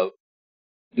memories of,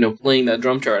 playing that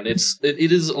drum chart. It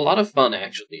is a lot of fun,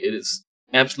 actually. It is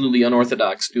absolutely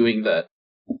unorthodox doing that,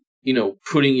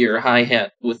 putting your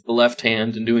hi-hat with the left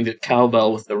hand and doing the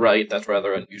cowbell with the right. That's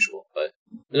rather unusual, but,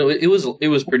 it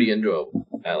was pretty enjoyable.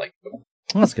 I liked it.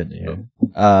 That's good to hear.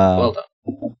 Well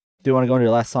done. Do you want to go into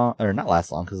your last song? Or not last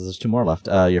song, because there's two more left.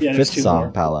 Your fifth song,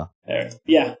 more. Paolo.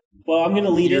 Yeah. Well, I'm going to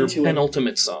lead your into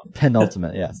penultimate song.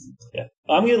 Penultimate, yes. Yeah.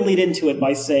 I'm going to lead into it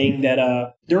by saying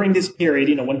that during this period,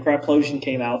 when Corruplosion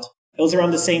came out, it was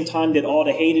around the same time that All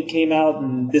the Hated came out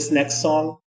and this next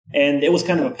song. And it was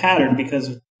kind of a pattern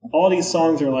because all these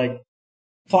songs are like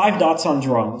 5 dots on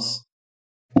drums,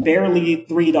 barely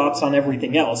 3 dots on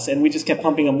everything else. And we just kept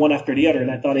pumping them one after the other.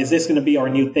 And I thought, is this going to be our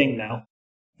new thing now?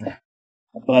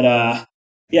 But,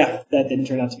 yeah, that didn't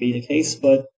turn out to be the case.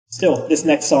 But still, this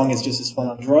next song is just as fun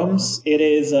on drums. It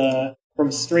is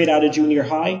from Straight Outta Junior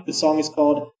High. The song is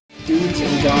called Dudes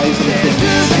and Guys and Things.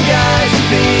 Dudes and guys and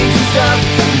things and stuff.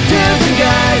 Dudes and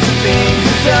guys and things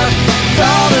and stuff. It's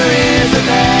all there is, I've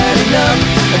had enough.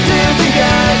 Dudes and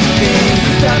guys and things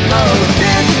and stuff. Oh,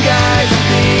 dudes and guys and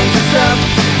things and stuff.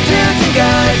 Dudes and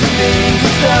guys and things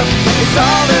and stuff. It's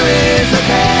all there is, I've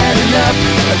had enough.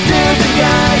 Dudes and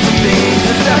guys and things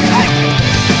and stuff.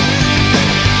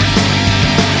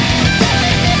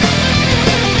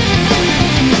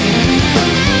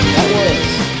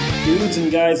 Dudes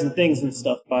and Guys and Things and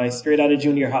Stuff by Straight Outta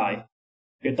Junior High.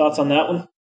 Your thoughts on that one?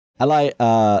 I like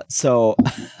I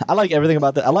like everything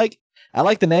about that. I like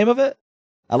the name of it.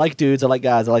 I like dudes, I like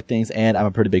guys, I like things, and I'm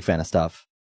a pretty big fan of stuff.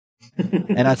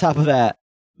 And on top of that,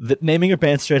 naming your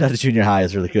band Straight Outta Junior High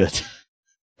is really good.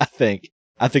 I think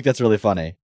that's really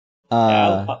funny.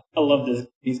 I love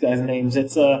these guys' names.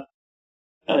 It's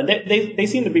they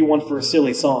seem to be one for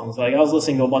silly songs. Like I was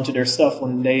listening to a bunch of their stuff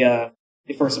when they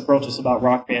first approached us about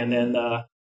Rock Band, and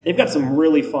they've got some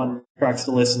really fun tracks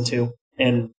to listen to.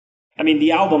 And I mean,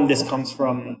 the album this comes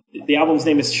from, the album's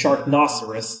name is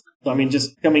Sharknoceros. So I mean,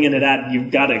 just coming into that,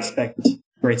 you've got to expect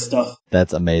great stuff.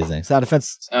 That's amazing. Sound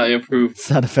Defense. I approve.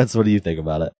 Sound Defense. What do you think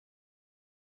about it?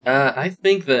 I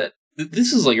think that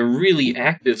this is like a really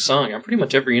active song on pretty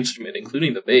much every instrument,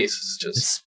 including the bass. It's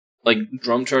just like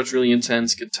drum chart's really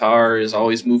intense. Guitar is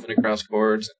always moving across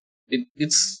chords.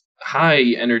 It's high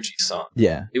energy song.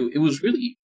 Yeah. It was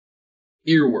really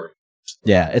earworm.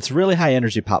 Yeah, it's really high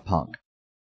energy pop punk.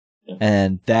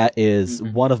 And that is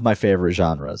one of my favorite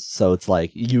genres. So it's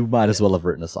like, you might as well have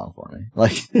written a song for me.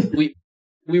 Like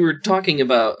we were talking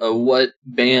about what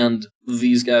band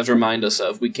these guys remind us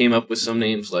of. We came up with some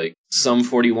names like Sum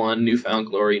 41, Newfound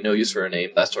Glory, No Use for a Name,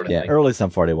 that sort of thing. Yeah, early Sum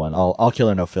 41. All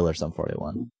Killer No Filler Sum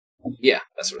 41. Yeah,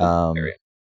 that sort of area.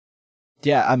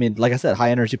 Yeah, I mean, like I said,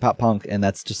 high energy pop punk, and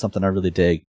that's just something I really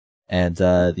dig. And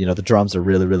the drums are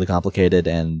really, really complicated,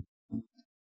 and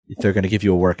they're going to give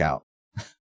you a workout.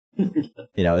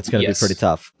 It's going to be pretty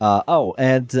tough.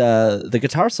 And the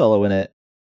guitar solo in it,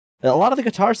 a lot of the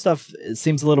guitar stuff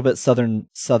seems a little bit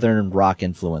southern rock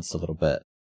influenced a little bit.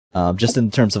 Just in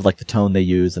terms of like the tone they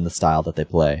use and the style that they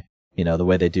play. The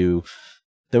way they do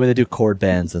chord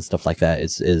bends and stuff like that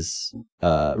is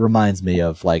reminds me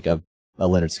of like a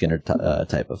Lynyrd Skynyrd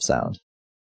type of sound.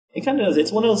 It kind of does.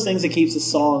 It's one of those things that keeps a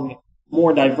song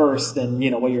more diverse than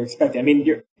what you're expecting. I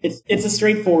mean, it's a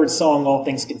straightforward song, all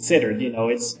things considered.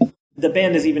 It's the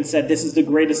band has even said this is the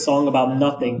greatest song about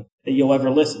nothing that you'll ever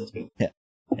listen to. Yeah.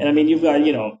 And I mean, you've got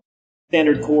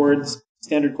standard chords,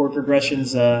 standard chord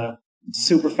progressions,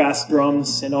 super fast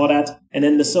drums, and all that, and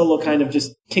then the solo kind of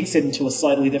just kicks it into a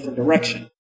slightly different direction.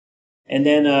 And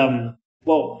then, and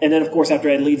then of course after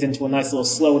that it leads into a nice little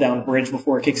slow down bridge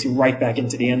before it kicks you right back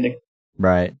into the ending.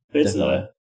 Right.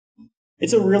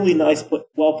 It's a really nice,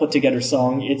 well put together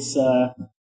song. It's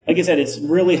like I said, it's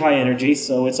really high energy,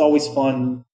 so it's always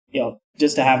fun,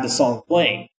 just to have the song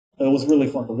playing. It was really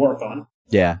fun to work on.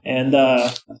 Yeah. And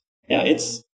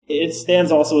it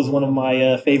stands also as one of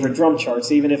my favorite drum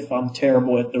charts, even if I'm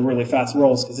terrible at the really fast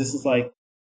rolls, because this is like,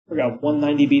 I forgot,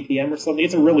 190 BPM or something.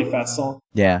 It's a really fast song.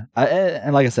 Yeah.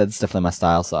 And like I said, it's definitely my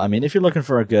style. So, I mean, if you're looking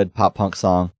for a good pop punk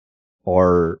song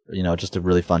or, just a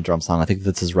really fun drum song, I think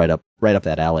this is right up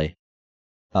that alley.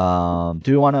 Do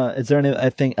we want to, is there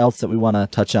anything else that we want to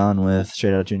touch on with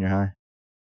Straight Outta Junior High?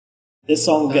 This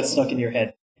song will get stuck in your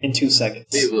head in 2 seconds.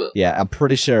 Yeah, I'm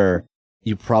pretty sure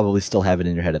you probably still have it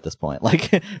in your head at this point,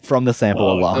 like from the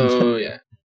sample alone. Oh yeah.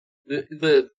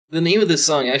 The name of this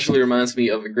song actually reminds me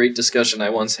of a great discussion I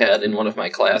once had in one of my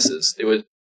classes. We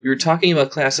were talking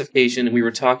about classification, and we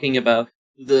were talking about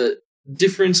the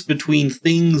difference between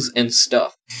things and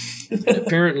stuff. And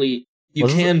apparently, you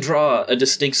can draw a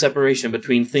distinct separation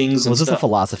between things and stuff. Was this a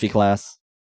philosophy class?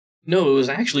 No, it was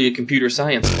actually a computer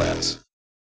science class.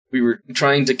 We were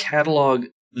trying to catalog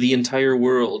the entire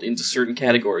world into certain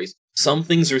categories. Some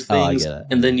things are things,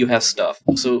 and then you have stuff.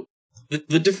 So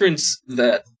the difference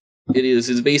that it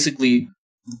is basically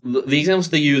the examples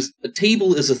they use. A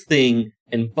table is a thing,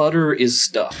 and butter is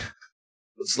stuff.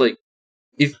 It's like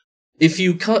if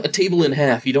you cut a table in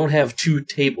half, you don't have two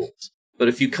tables. But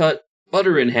if you cut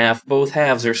butter in half, both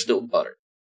halves are still butter.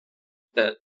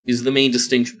 That is the main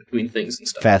distinction between things and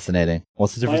stuff. Fascinating.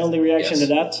 What's the difference? My only reaction to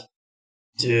that,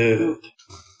 dude,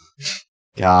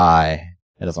 guy,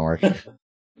 it doesn't work.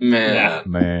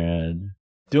 Man.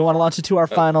 Do we want to launch into our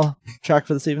final track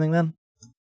for this evening then?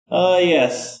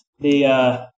 Yes.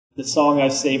 The song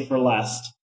I've saved for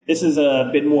last. This is a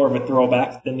bit more of a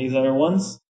throwback than these other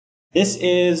ones. This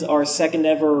is our second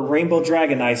ever Rainbow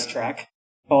Dragon Ice track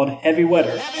called Heavy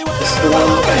Weather. The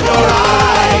storm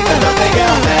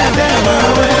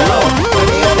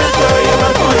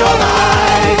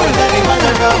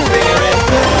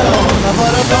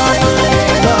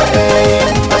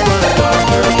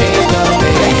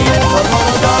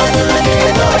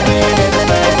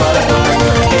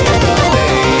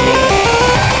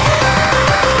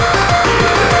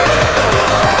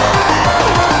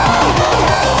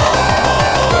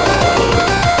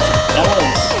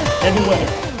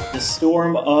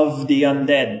Storm of the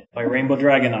Undead by Rainbow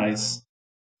Dragon Eyes.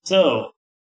 So,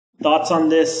 thoughts on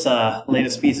this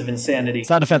latest piece of insanity?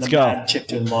 Sound effects go.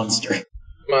 Chiptune monster.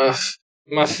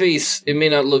 My face, it may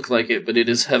not look like it, but it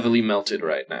is heavily melted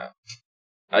right now.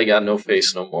 I got no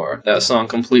face no more. That song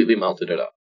completely melted it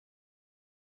up.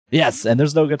 Yes, and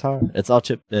there's no guitar. It's all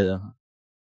chip.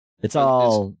 It's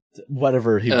all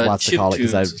whatever he wants to call it,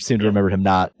 because I seem to remember him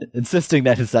not insisting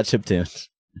that it's not chiptune.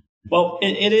 Well,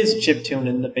 it is chiptune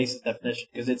in the basic definition,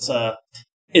 because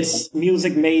it's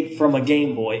music made from a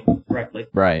Game Boy, correctly.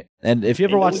 Right. And if you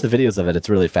ever watch the videos of it, it's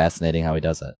really fascinating how he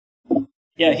does it.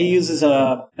 Yeah, he uses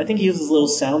I think he uses a little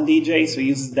sound DJ, so he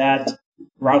uses that,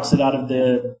 routes it out of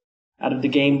the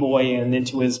Game Boy and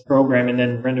into his program, and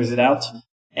then renders it out.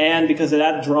 And because of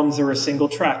that, drums are a single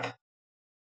track.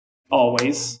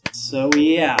 Always. So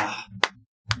yeah.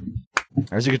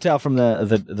 As you can tell from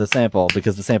the sample,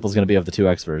 because the sample is going to be of the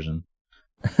 2X version.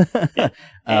 Yeah.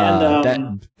 And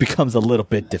that becomes a little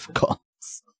bit difficult.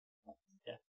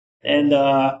 Yeah. And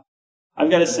I've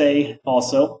got to say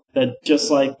also that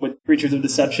just like with Creatures of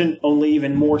Deception, only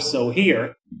even more so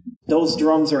here, those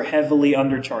drums are heavily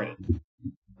undercharted.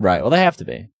 Right. Well, they have to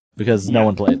be, because no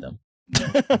one played them.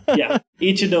 Yeah.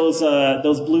 Each of those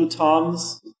blue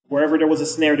toms, wherever there was a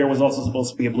snare, there was also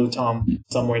supposed to be a blue tom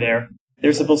somewhere there.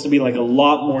 There's supposed to be like a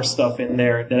lot more stuff in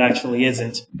there that actually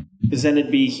isn't, because then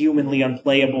it'd be humanly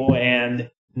unplayable, and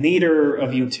neither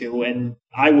of you two, and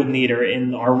I would neither,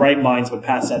 in our right minds, would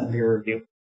pass that in peer review.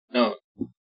 No.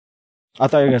 I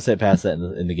thought you were going to say pass that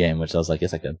in the game, which I was like,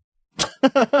 yes, I could.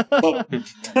 Well,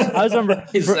 I remember.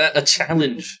 Is that a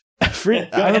challenge? Go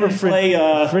ahead and play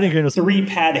Freddie Green was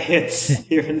 3-pad hits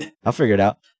here and there. I'll figure it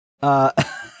out.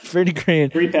 Freddie Green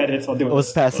 3-pad hits, I'll do it.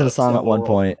 was passing a song at one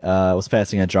point, was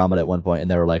passing Andromeda at one point, and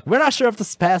they were like, we're not sure if this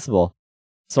is passable.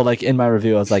 So, like, in my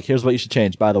review, I was like, here's what you should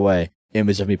change. By the way,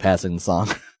 image of me passing the song.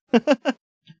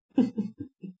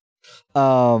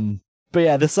 But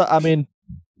yeah, this, I mean,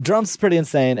 drums is pretty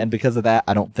insane, and because of that,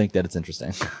 I don't think that it's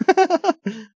interesting.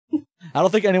 I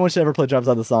don't think anyone should ever play drums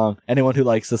on the song. Anyone who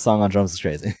likes this song on drums is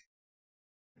crazy.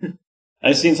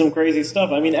 I've seen some crazy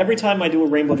stuff. I mean, every time I do a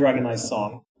Rainbow Dragon Eyes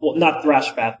song, well, not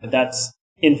Thrash Bath, but that's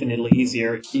infinitely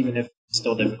easier, even if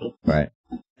still difficult. Right.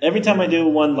 Every time I do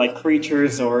one like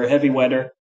Creatures or Heavy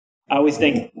Weather, I always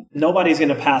think, nobody's going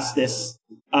to pass this.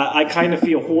 I kind of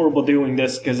feel horrible doing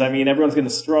this, because, I mean, everyone's going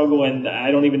to struggle, and I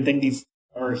don't even think these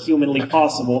are humanly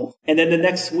possible. And then the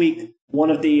next week, one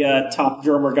of the top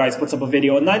drummer guys puts up a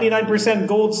video, 99%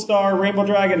 gold star Rainbow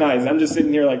Dragon Eyes. I'm just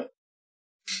sitting here like,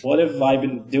 What have I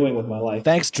been doing with my life?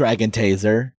 Thanks, Dragon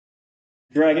Taser.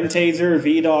 Dragon Taser,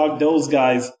 V-Dog, those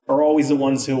guys are always the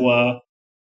ones who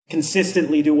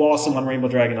consistently do awesome on Rainbow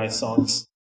Dragon Ice songs.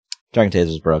 Dragon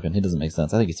Taser's broken. He doesn't make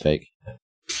sense. I think he's fake.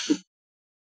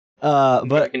 But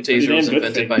Dragon Taser was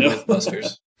invented by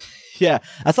Mythbusters. yeah,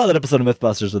 I saw that episode of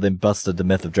Mythbusters where they busted the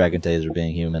myth of Dragon Taser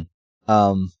being human.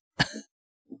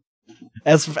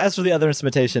 As for the other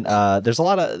instrumentation, there's a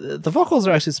lot of the vocals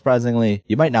are actually surprisingly.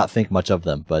 You might not think much of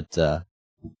them, but they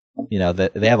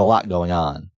have a lot going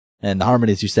on, and the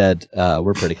harmonies you said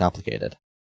were pretty complicated.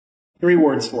 3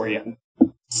 words for you: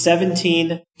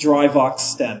 17 Dryvox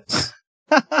stems.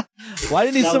 Why do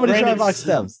you need so many Dryvox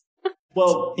stems?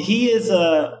 Well, he's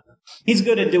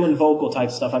good at doing vocal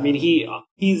type stuff. I mean,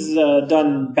 he's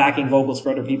done backing vocals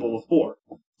for other people before,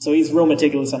 so he's real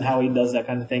meticulous on how he does that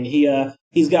kind of thing.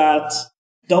 He's got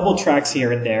double tracks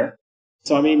here and there.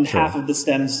 So, I mean, half of the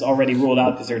stems already ruled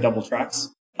out because they're double tracks.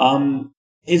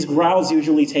 His growls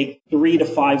usually take 3 to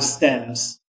 5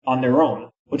 stems on their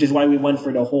own, which is why we went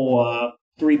for the whole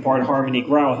 3-part harmony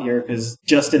growl here, because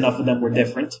just enough of them were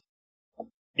different,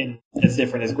 as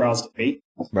different as growls could be.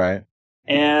 Right.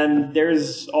 And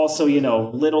there's also,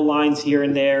 little lines here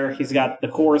and there. He's got the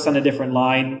chorus on a different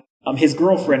line. His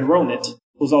girlfriend, Ronit,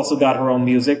 who's also got her own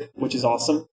music, which is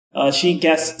awesome. She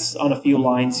guests on a few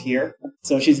lines here,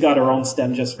 so she's got her own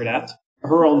stem just for that.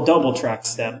 Her own double track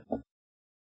stem.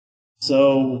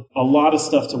 So, a lot of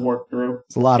stuff to work through.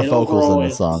 It's a lot of vocals in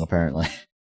the song, apparently.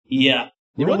 Yeah.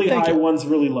 Really high ones,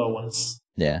 really low ones.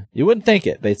 Yeah. You wouldn't think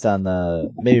it based on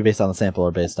the sample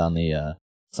or based on the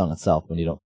song itself when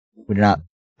you're not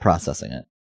processing it.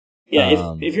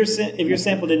 Yeah, if your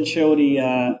sample didn't show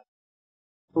the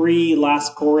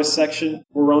pre-last chorus section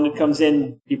where Ronit comes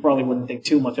in, you probably wouldn't think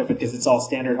too much of it because it's all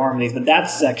standard harmonies. But that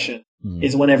section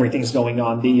is when everything's going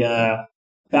on. The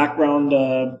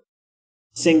background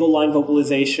single line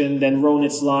vocalization, then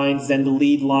Ronit's lines, then the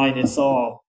lead line. It's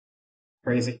all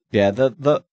crazy. Yeah,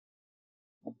 the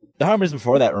harmonies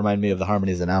before that remind me of the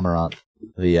harmonies in Amaranth,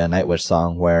 the Nightwish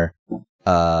song, where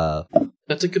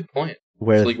that's a good point.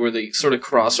 Where they sort of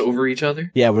cross over each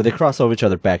other. Yeah, where they cross over each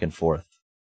other back and forth.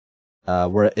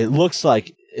 Where it looks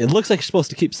like you're supposed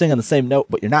to keep singing the same note,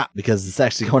 but you're not because it's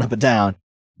actually going up and down.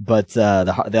 But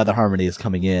the other harmony is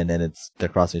coming in, and they're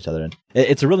crossing each other. And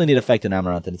it's a really neat effect in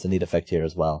Amaranth, and it's a neat effect here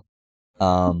as well.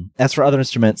 As for other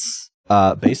instruments,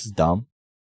 bass is dumb.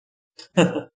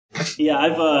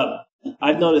 Yeah,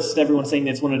 I've noticed everyone saying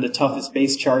it's one of the toughest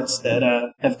bass charts that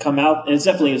have come out, and it's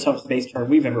definitely the toughest bass chart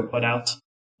we've ever put out.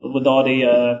 With all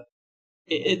the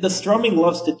strumming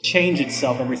loves to change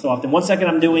itself every so often. 1 second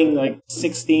I'm doing like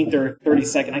 16th or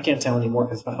 32nd. I can't tell anymore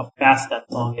because of how fast that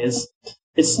song is.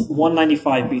 It's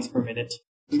 195 beats per minute.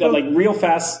 You've got like real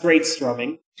fast straight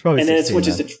strumming, and then it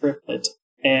switches to triplet.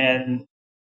 And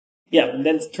yeah,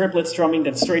 then triplet strumming,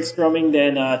 then straight strumming,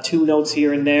 then 2 notes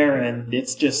here and there, and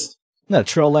it's just... No,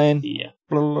 trill lane. Yeah.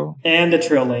 And the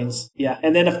trill lanes. Yeah.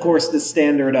 And then, of course, the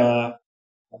standard 8th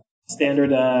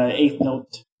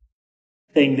note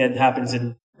thing that happens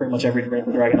in pretty much every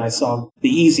Rainbow Dragon Ice song. The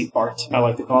easy part, I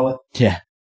like to call it. Yeah.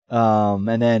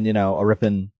 And then, a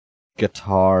ripping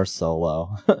guitar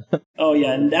solo. Oh,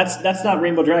 yeah. And that's not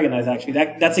Rainbow Dragon Ice, actually.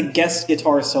 That's a guest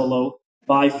guitar solo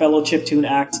by fellow chiptune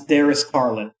act Darius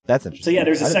Carlin. That's interesting. So, yeah,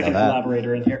 there's a second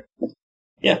collaborator in here.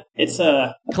 Yeah, it's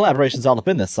collaboration's all up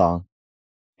in this song.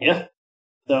 Yeah.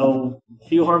 So, a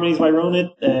few harmonies by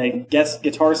Ronit, guest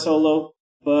guitar solo,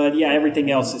 but yeah, everything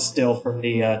else is still from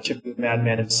the chiptune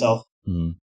madman himself.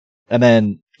 Mm. And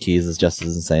then keys is just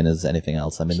as insane as anything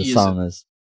else. I mean, the song is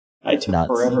I took nuts.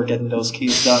 Forever getting those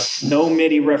keys done. No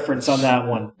MIDI reference on that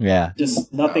one. Yeah.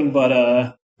 Just nothing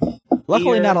but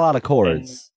luckily not a lot of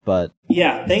chords, but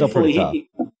yeah, thankfully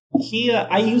he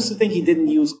I used to think he didn't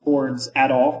use chords at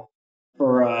all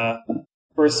for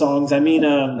songs. I mean,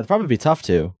 it'd probably be tough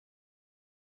to.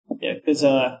 Yeah, because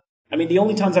I mean, the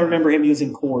only times I remember him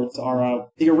using chords are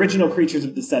the original Creatures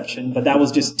of Deception, but that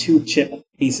was just 2 chip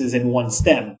pieces in 1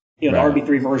 stem. The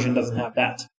RB3 version doesn't have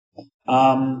that.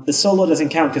 The solo doesn't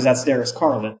count because that's Darius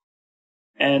Carlin.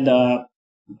 And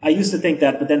I used to think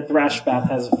that, but then Thrash Bath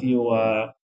has a few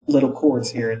little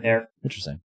chords here and there.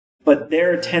 Interesting. But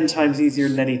they're 10 times easier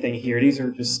than anything here. These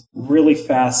are just really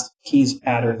fast keys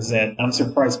patterns that I'm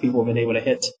surprised people have been able to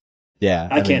hit. Yeah.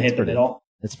 I can't hit them at all.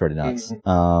 It's pretty nuts.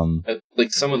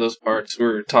 Like some of those parts,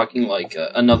 we're talking like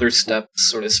another step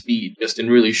sort of speed, just in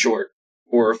really short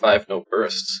 4 or 5 note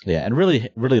bursts. Yeah, and really,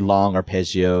 really long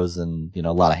arpeggios and,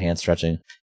 a lot of hand stretching.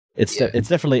 It's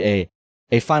definitely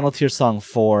a final tier song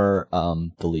for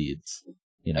the leads.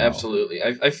 Absolutely.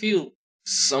 I feel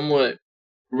somewhat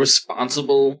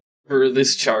responsible for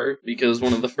this chart because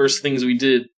one of the first things we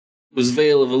did was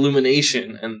Veil of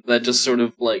Illumination, and that just sort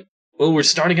of like, well, we're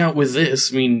starting out with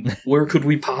this. I mean, where could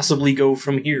we possibly go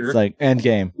from here? It's like end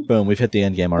game. Boom, we've hit the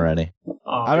end game already.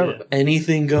 I don't.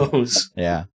 Anything goes.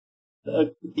 Yeah.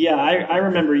 I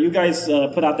remember you guys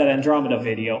put out that Andromeda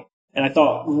video, and I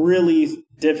thought really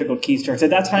difficult keys charts.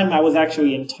 At that time, I was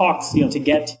actually in talks, to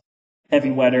get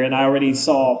Heavy Weather, and I already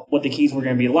saw what the keys were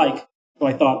going to be like. So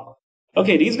I thought,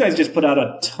 okay, these guys just put out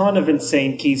a ton of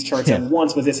insane keys charts at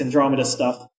once with this Andromeda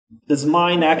stuff. Does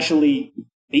mine actually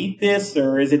beat this,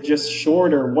 or is it just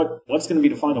short, or what's going to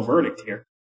be the final verdict here?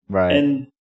 Right. And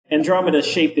Andromeda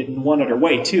shaped it in one other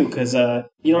way, too, because, that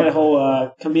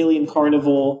whole Chameleon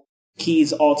Carnival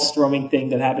keys alt-strumming thing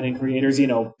that happened in Creators,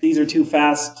 these are too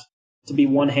fast to be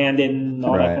one-handed and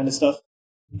all that kind of stuff.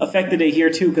 Affected it here,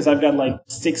 too, because I've got,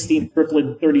 16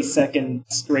 triplet 30-second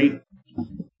straight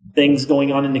things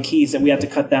going on in the keys, and we had to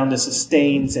cut down the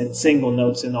sustains and single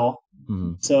notes and all.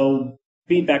 Mm-hmm. So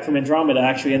feedback from Andromeda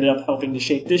actually ended up helping to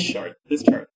shape this chart.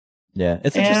 Yeah,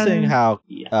 it's interesting how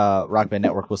Rock Band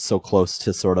Network was so close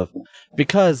to sort of,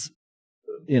 because,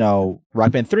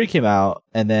 Rock Band 3 came out,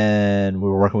 and then we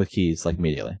were working with keys,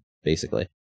 immediately, basically.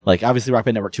 Obviously Rock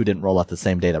Band Network 2 didn't roll out the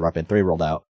same day that Rock Band 3 rolled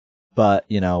out, but,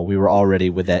 we were already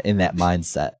in that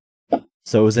mindset.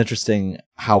 So it was interesting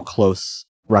how close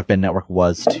Rock Band Network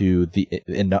was to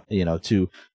to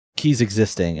keys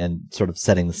existing and sort of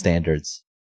setting the standards,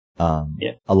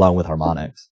 along with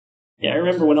harmonics. Yeah, I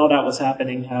remember when all that was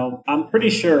happening, how I'm pretty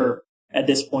sure at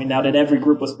this point now that every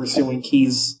group was pursuing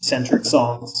keys-centric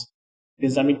songs.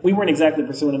 Because, we weren't exactly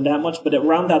pursuing them that much, but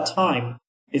around that time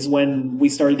is when we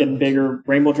started getting bigger.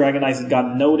 Rainbow Dragon Eyes had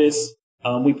gotten notice.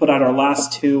 We put out our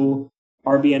last 2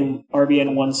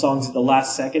 RBN1 songs at the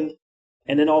last second.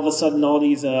 And then all of a sudden, all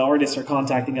these artists are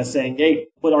contacting us saying, hey,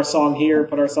 put our song here,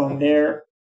 put our song there.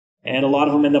 And a lot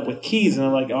of them end up with keys. And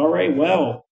I'm like, all right,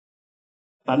 well,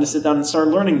 time to sit down and start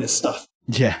learning this stuff.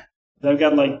 Yeah. I've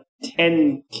got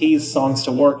 10 keys songs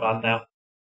to work on now.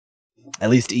 At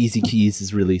least Easy Keys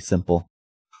is really simple.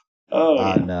 Oh,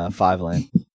 on 5-lane.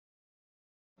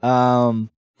 So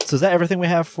is that everything we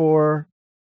have for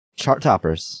chart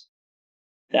toppers?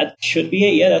 That should be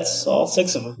it. Yeah, that's all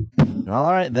 6 of them. Well,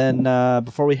 all right, then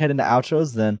before we head into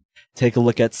outros, then take a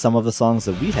look at some of the songs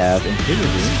that we have in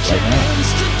preview right now.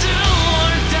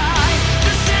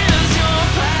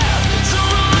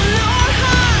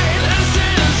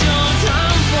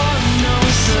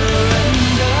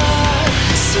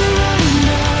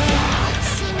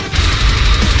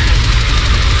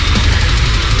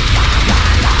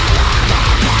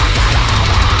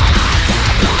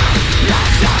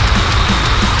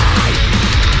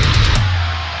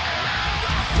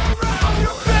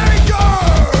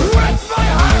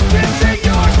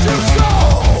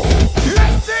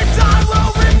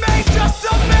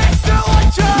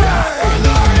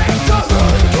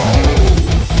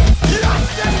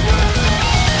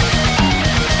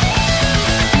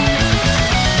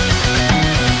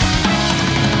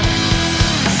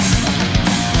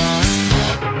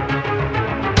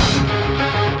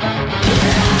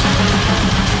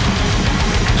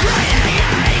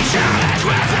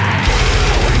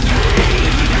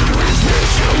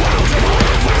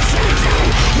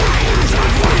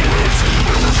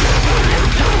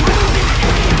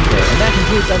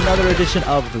 Another edition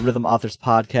of the Rhythm Authors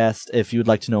podcast. If you would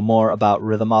like to know more about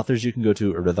Rhythm Authors, you can go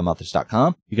to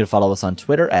rhythmauthors.com. You can follow us on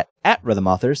Twitter at Rhythm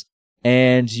Authors,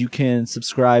 and you can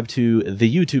subscribe to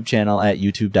the YouTube channel at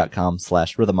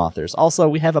youtube.com/Rhythm Authors. Also,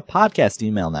 we have a podcast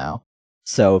email now.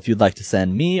 So if you'd like to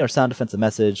send me or Sound Defense a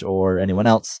message or anyone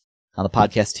else on the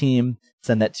podcast team,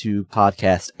 send that to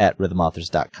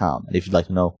podcast@rhythmauthors.com. And if you'd like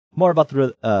to know more about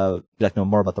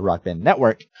the Rock Band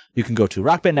Network, you can go to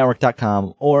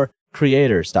rockbandnetwork.com or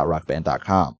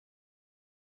creators.rockband.com.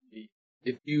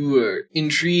 If you are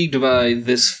intrigued by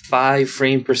this 5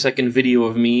 frame per second video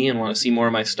of me and want to see more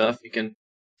of my stuff, you can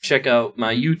check out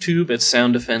my YouTube at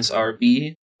Sound Defense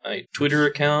RB, my Twitter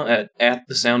account at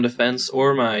the Sound Defense,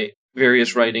 or my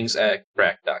various writings at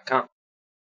crack.com.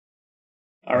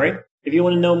 All right. If you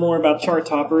want to know more about Chart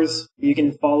Toppers, you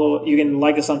can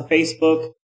like us on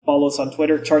Facebook, follow us on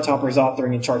Twitter, Chart Toppers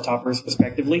Authoring and Chart Toppers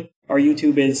respectively. Our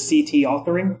YouTube is CT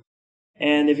Authoring.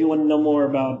 And if you want to know more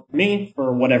about me,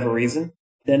 for whatever reason,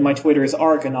 then my Twitter is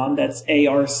Arcanon, that's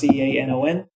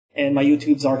ARCANON, and my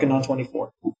YouTube's Arcanon24.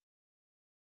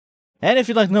 And if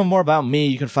you'd like to know more about me,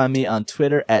 you can find me on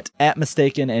Twitter at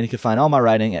 @mistaken, and you can find all my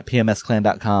writing at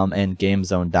pmsclan.com and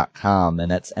gamezone.com,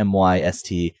 and that's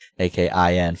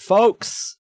MYSTAKIN.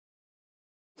 Folks!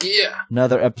 Yeah!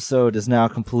 Another episode is now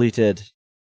completed.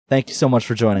 Thank you so much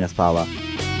for joining us, Paula.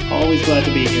 Always glad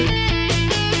to be here.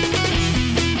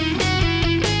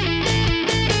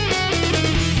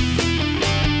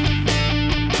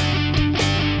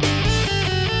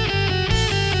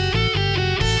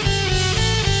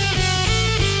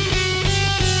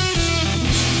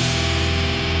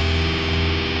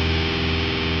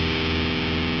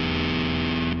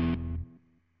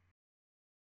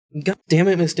 God damn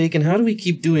it, Mistaken. How do we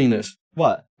keep doing this?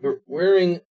 What? We're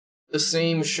wearing the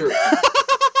same shirt.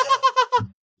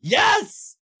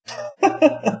 Yes!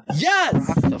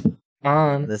 Yes!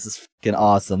 On. This is fucking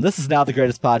awesome. This is now the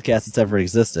greatest podcast that's ever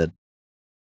existed.